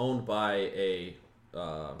owned by a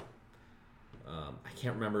I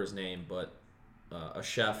can't remember his name, but a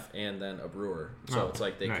chef and then a brewer. So it's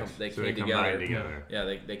like they came together. Yeah,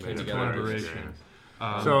 they came together. Collaboration.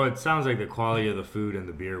 So it sounds like the quality of the food and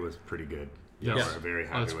the beer was pretty good. Yes. Yeah, very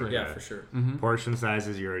happy that's with great. that. Yeah, for sure. Portion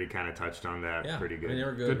sizes, you already kind of touched on that. Yeah, Pretty good. I mean, they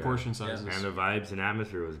were Good portion sizes. And the vibes and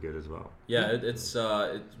atmosphere was good as well. Yeah, it's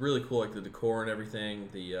really cool. Like the decor and everything,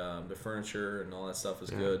 the furniture and all that stuff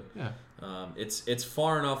is good. Yeah. It's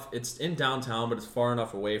far enough. It's in downtown, but it's far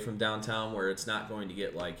enough away from downtown where it's not going to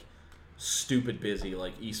get like stupid busy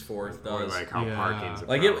like East Fourth does. Or like how parking's a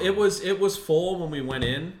like problem. it was full when we went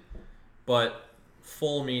in, but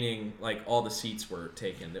full meaning like all the seats were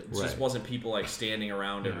taken. It just wasn't people like standing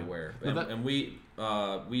around everywhere. And we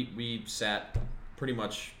sat pretty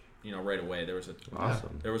much right away.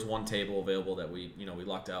 There was one table available that we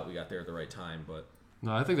lucked out. We got there at the right time, but.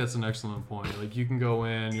 No, I think that's an excellent point. Like you can go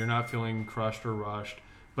in, you're not feeling crushed or rushed,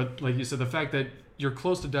 but like you said, the fact that you're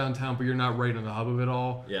close to downtown, but you're not right in the hub of it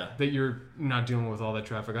all. Yeah. That you're not dealing with all that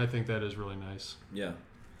traffic. I think that is really nice. Yeah.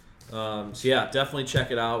 So yeah, definitely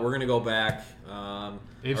check it out. We're gonna go back. Our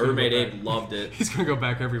roommate Abe loved it. He's gonna go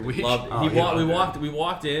back every week. Loved it. We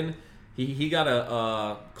walked in. He got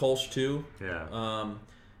a Kolsch too. Yeah.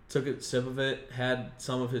 Took a sip of it, had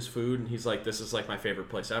some of his food, and he's like, "This is like my favorite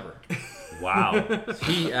place ever." Wow.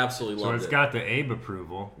 He absolutely loved it. So it's got the Abe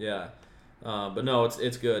approval. Yeah. But no,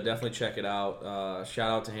 it's good. Definitely check it out.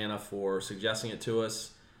 Shout out to Hannah for suggesting it to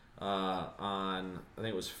us on, I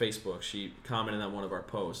think it was Facebook. She commented on one of our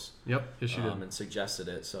posts. Yep, yes she did. And suggested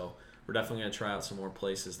it. So we're definitely going to try out some more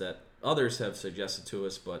places that others have suggested to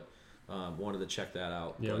us, but wanted to check that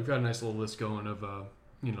out. Yeah, but we've got a nice little list going of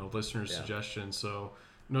listeners' suggestions. So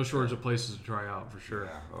no shortage of places to try out for sure.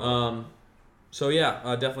 Yeah. So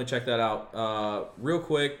yeah, definitely check that out. Real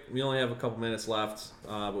quick, we only have a couple minutes left,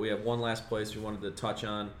 but we have one last place we wanted to touch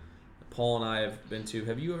on. Paul and I have been to.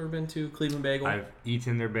 Have you ever been to Cleveland Bagel? I've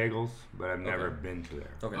eaten their bagels, but I've never been to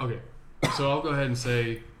there. Okay. So I'll go ahead and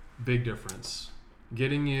say big difference.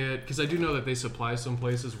 Getting it, because I do know that they supply some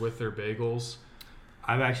places with their bagels.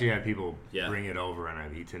 I've actually had people bring it over, and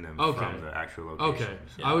I've eaten them from the actual location. Okay.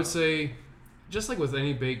 So. I would say, just like with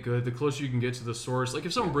any baked good, the closer you can get to the source, like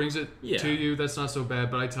if someone brings it to you, that's not so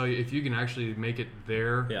bad. But I tell you, if you can actually make it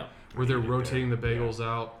there, where they're rotating the bagels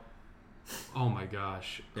out, oh my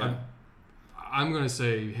gosh. Yeah. I'm going to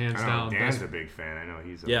say hands down. Dan's a big fan. I know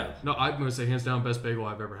he's No, I'm going to say hands down best bagel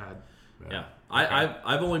I've ever had. Yeah.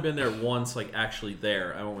 I've only been there once, like actually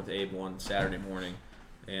there. I went with Abe one Saturday morning,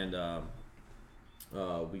 and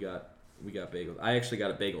we got bagels. I actually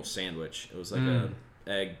got a bagel sandwich. It was like a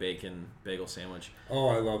egg bacon bagel sandwich. Oh,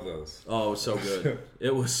 I love those. Oh, it was so good.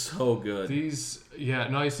 It was so good.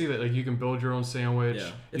 I see that. Like you can build your own sandwich.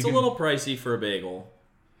 Yeah. It's a little pricey for a bagel,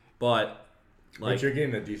 but but you're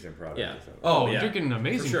getting a decent product. Yeah. You're getting an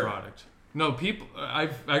amazing product. No,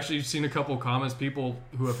 I've actually seen a couple of comments. People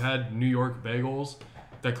who have had New York bagels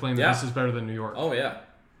that claim that this is better than New York. Oh yeah.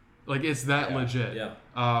 Like it's that legit. Yeah.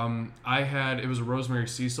 It was a rosemary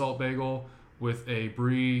sea salt bagel with a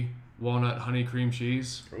brie walnut honey cream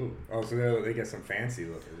cheese. Ooh. Oh, so they get some fancy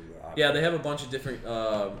looking. Yeah, they have a bunch of different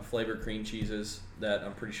flavored cream cheeses that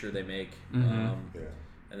I'm pretty sure they make. Mm-hmm.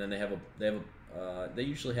 And then they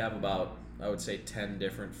usually have about, I would say, 10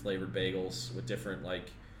 different flavored bagels with different like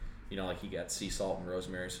you got sea salt and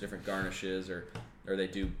rosemary, so different garnishes, or they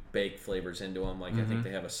do baked flavors into them. Like I think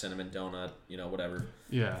they have a cinnamon donut, whatever.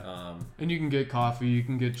 Yeah. And you can get coffee, you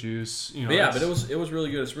can get juice. But it was really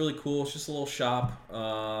good. It's really cool. It's just a little shop.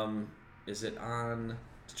 Is it on?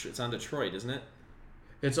 It's on Detroit, isn't it?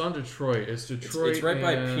 It's on Detroit. It's Detroit. It's right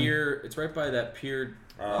by Pier. It's right by that Pier.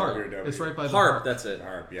 Harp. It's right by the Harp. That's it.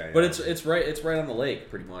 Harp. Yeah. But it's right on the lake,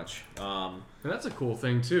 pretty much. And that's a cool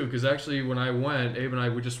thing too, because actually when I went, Abe and I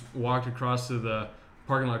we just walked across to the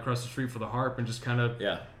parking lot across the street for the Harp and just kind of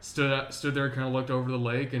stood there, kind of looked over the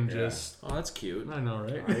lake and just. Oh, that's cute. I know,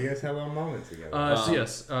 right? You guys have a little moment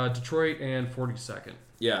together. Detroit and 42nd.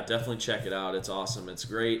 Yeah, definitely check it out. It's awesome. It's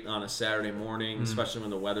great on a Saturday morning, especially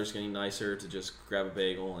when the weather's getting nicer, to just grab a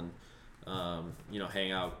bagel and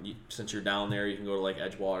hang out. Since you're down there, you can go to like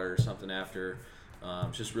Edgewater or something after.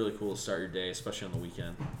 It's just really cool to start your day, especially on the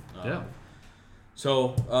weekend. So,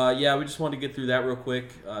 we just wanted to get through that real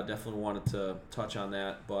quick. Definitely wanted to touch on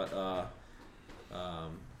that, but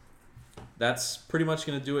that's pretty much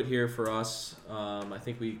going to do it here for us. I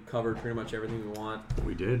think we covered pretty much everything we want.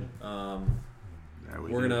 We did.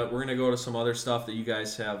 We're gonna go to some other stuff that you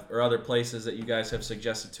guys have, or other places that you guys have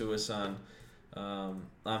suggested to us on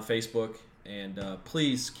Facebook, and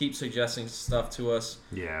please keep suggesting stuff to us.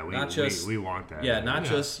 Yeah, we want that. Yeah, not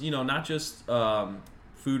just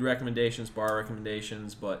food recommendations, bar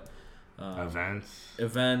recommendations, but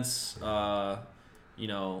events.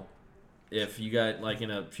 if you got like in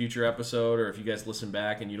a future episode, or if you guys listen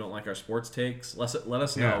back and you don't like our sports takes, let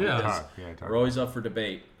us know. Because we're always up for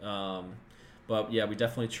debate. But yeah, we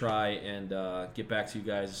definitely try and get back to you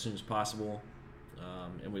guys as soon as possible.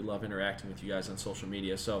 And we love interacting with you guys on social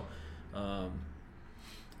media. So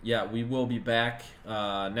yeah, we will be back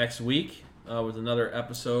next week with another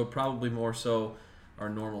episode, probably more so our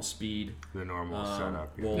normal speed. The normal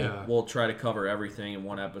setup. Yeah. We'll try to cover everything in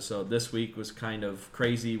one episode. This week was kind of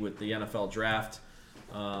crazy with the NFL draft.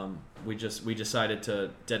 We decided to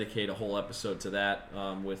dedicate a whole episode to that,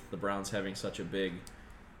 with the Browns having such a big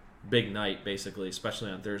night, basically, especially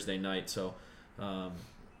on Thursday night. So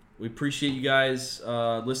we appreciate you guys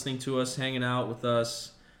listening to us, hanging out with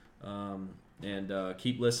us, and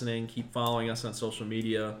keep listening, keep following us on social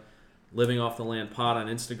media. Living Off the Land Pod on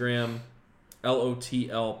Instagram,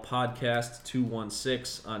 LOTL Podcast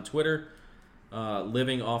 216 on Twitter,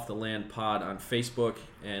 Living Off the Land Pod on Facebook,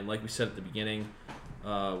 and like we said at the beginning,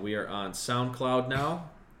 we are on SoundCloud now,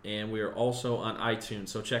 and we are also on iTunes,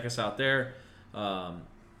 so check us out there.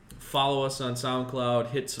 Follow us on SoundCloud,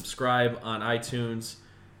 hit subscribe on iTunes.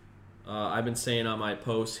 I've been saying on my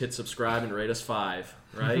posts, hit subscribe and rate us 5,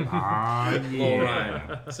 right? Little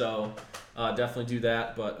rhyme. So definitely do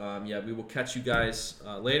that. But yeah, we will catch you guys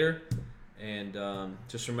later. And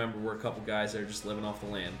just remember, we're a couple guys that are just living off the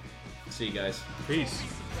land. See you guys. Peace.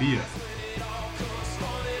 See ya.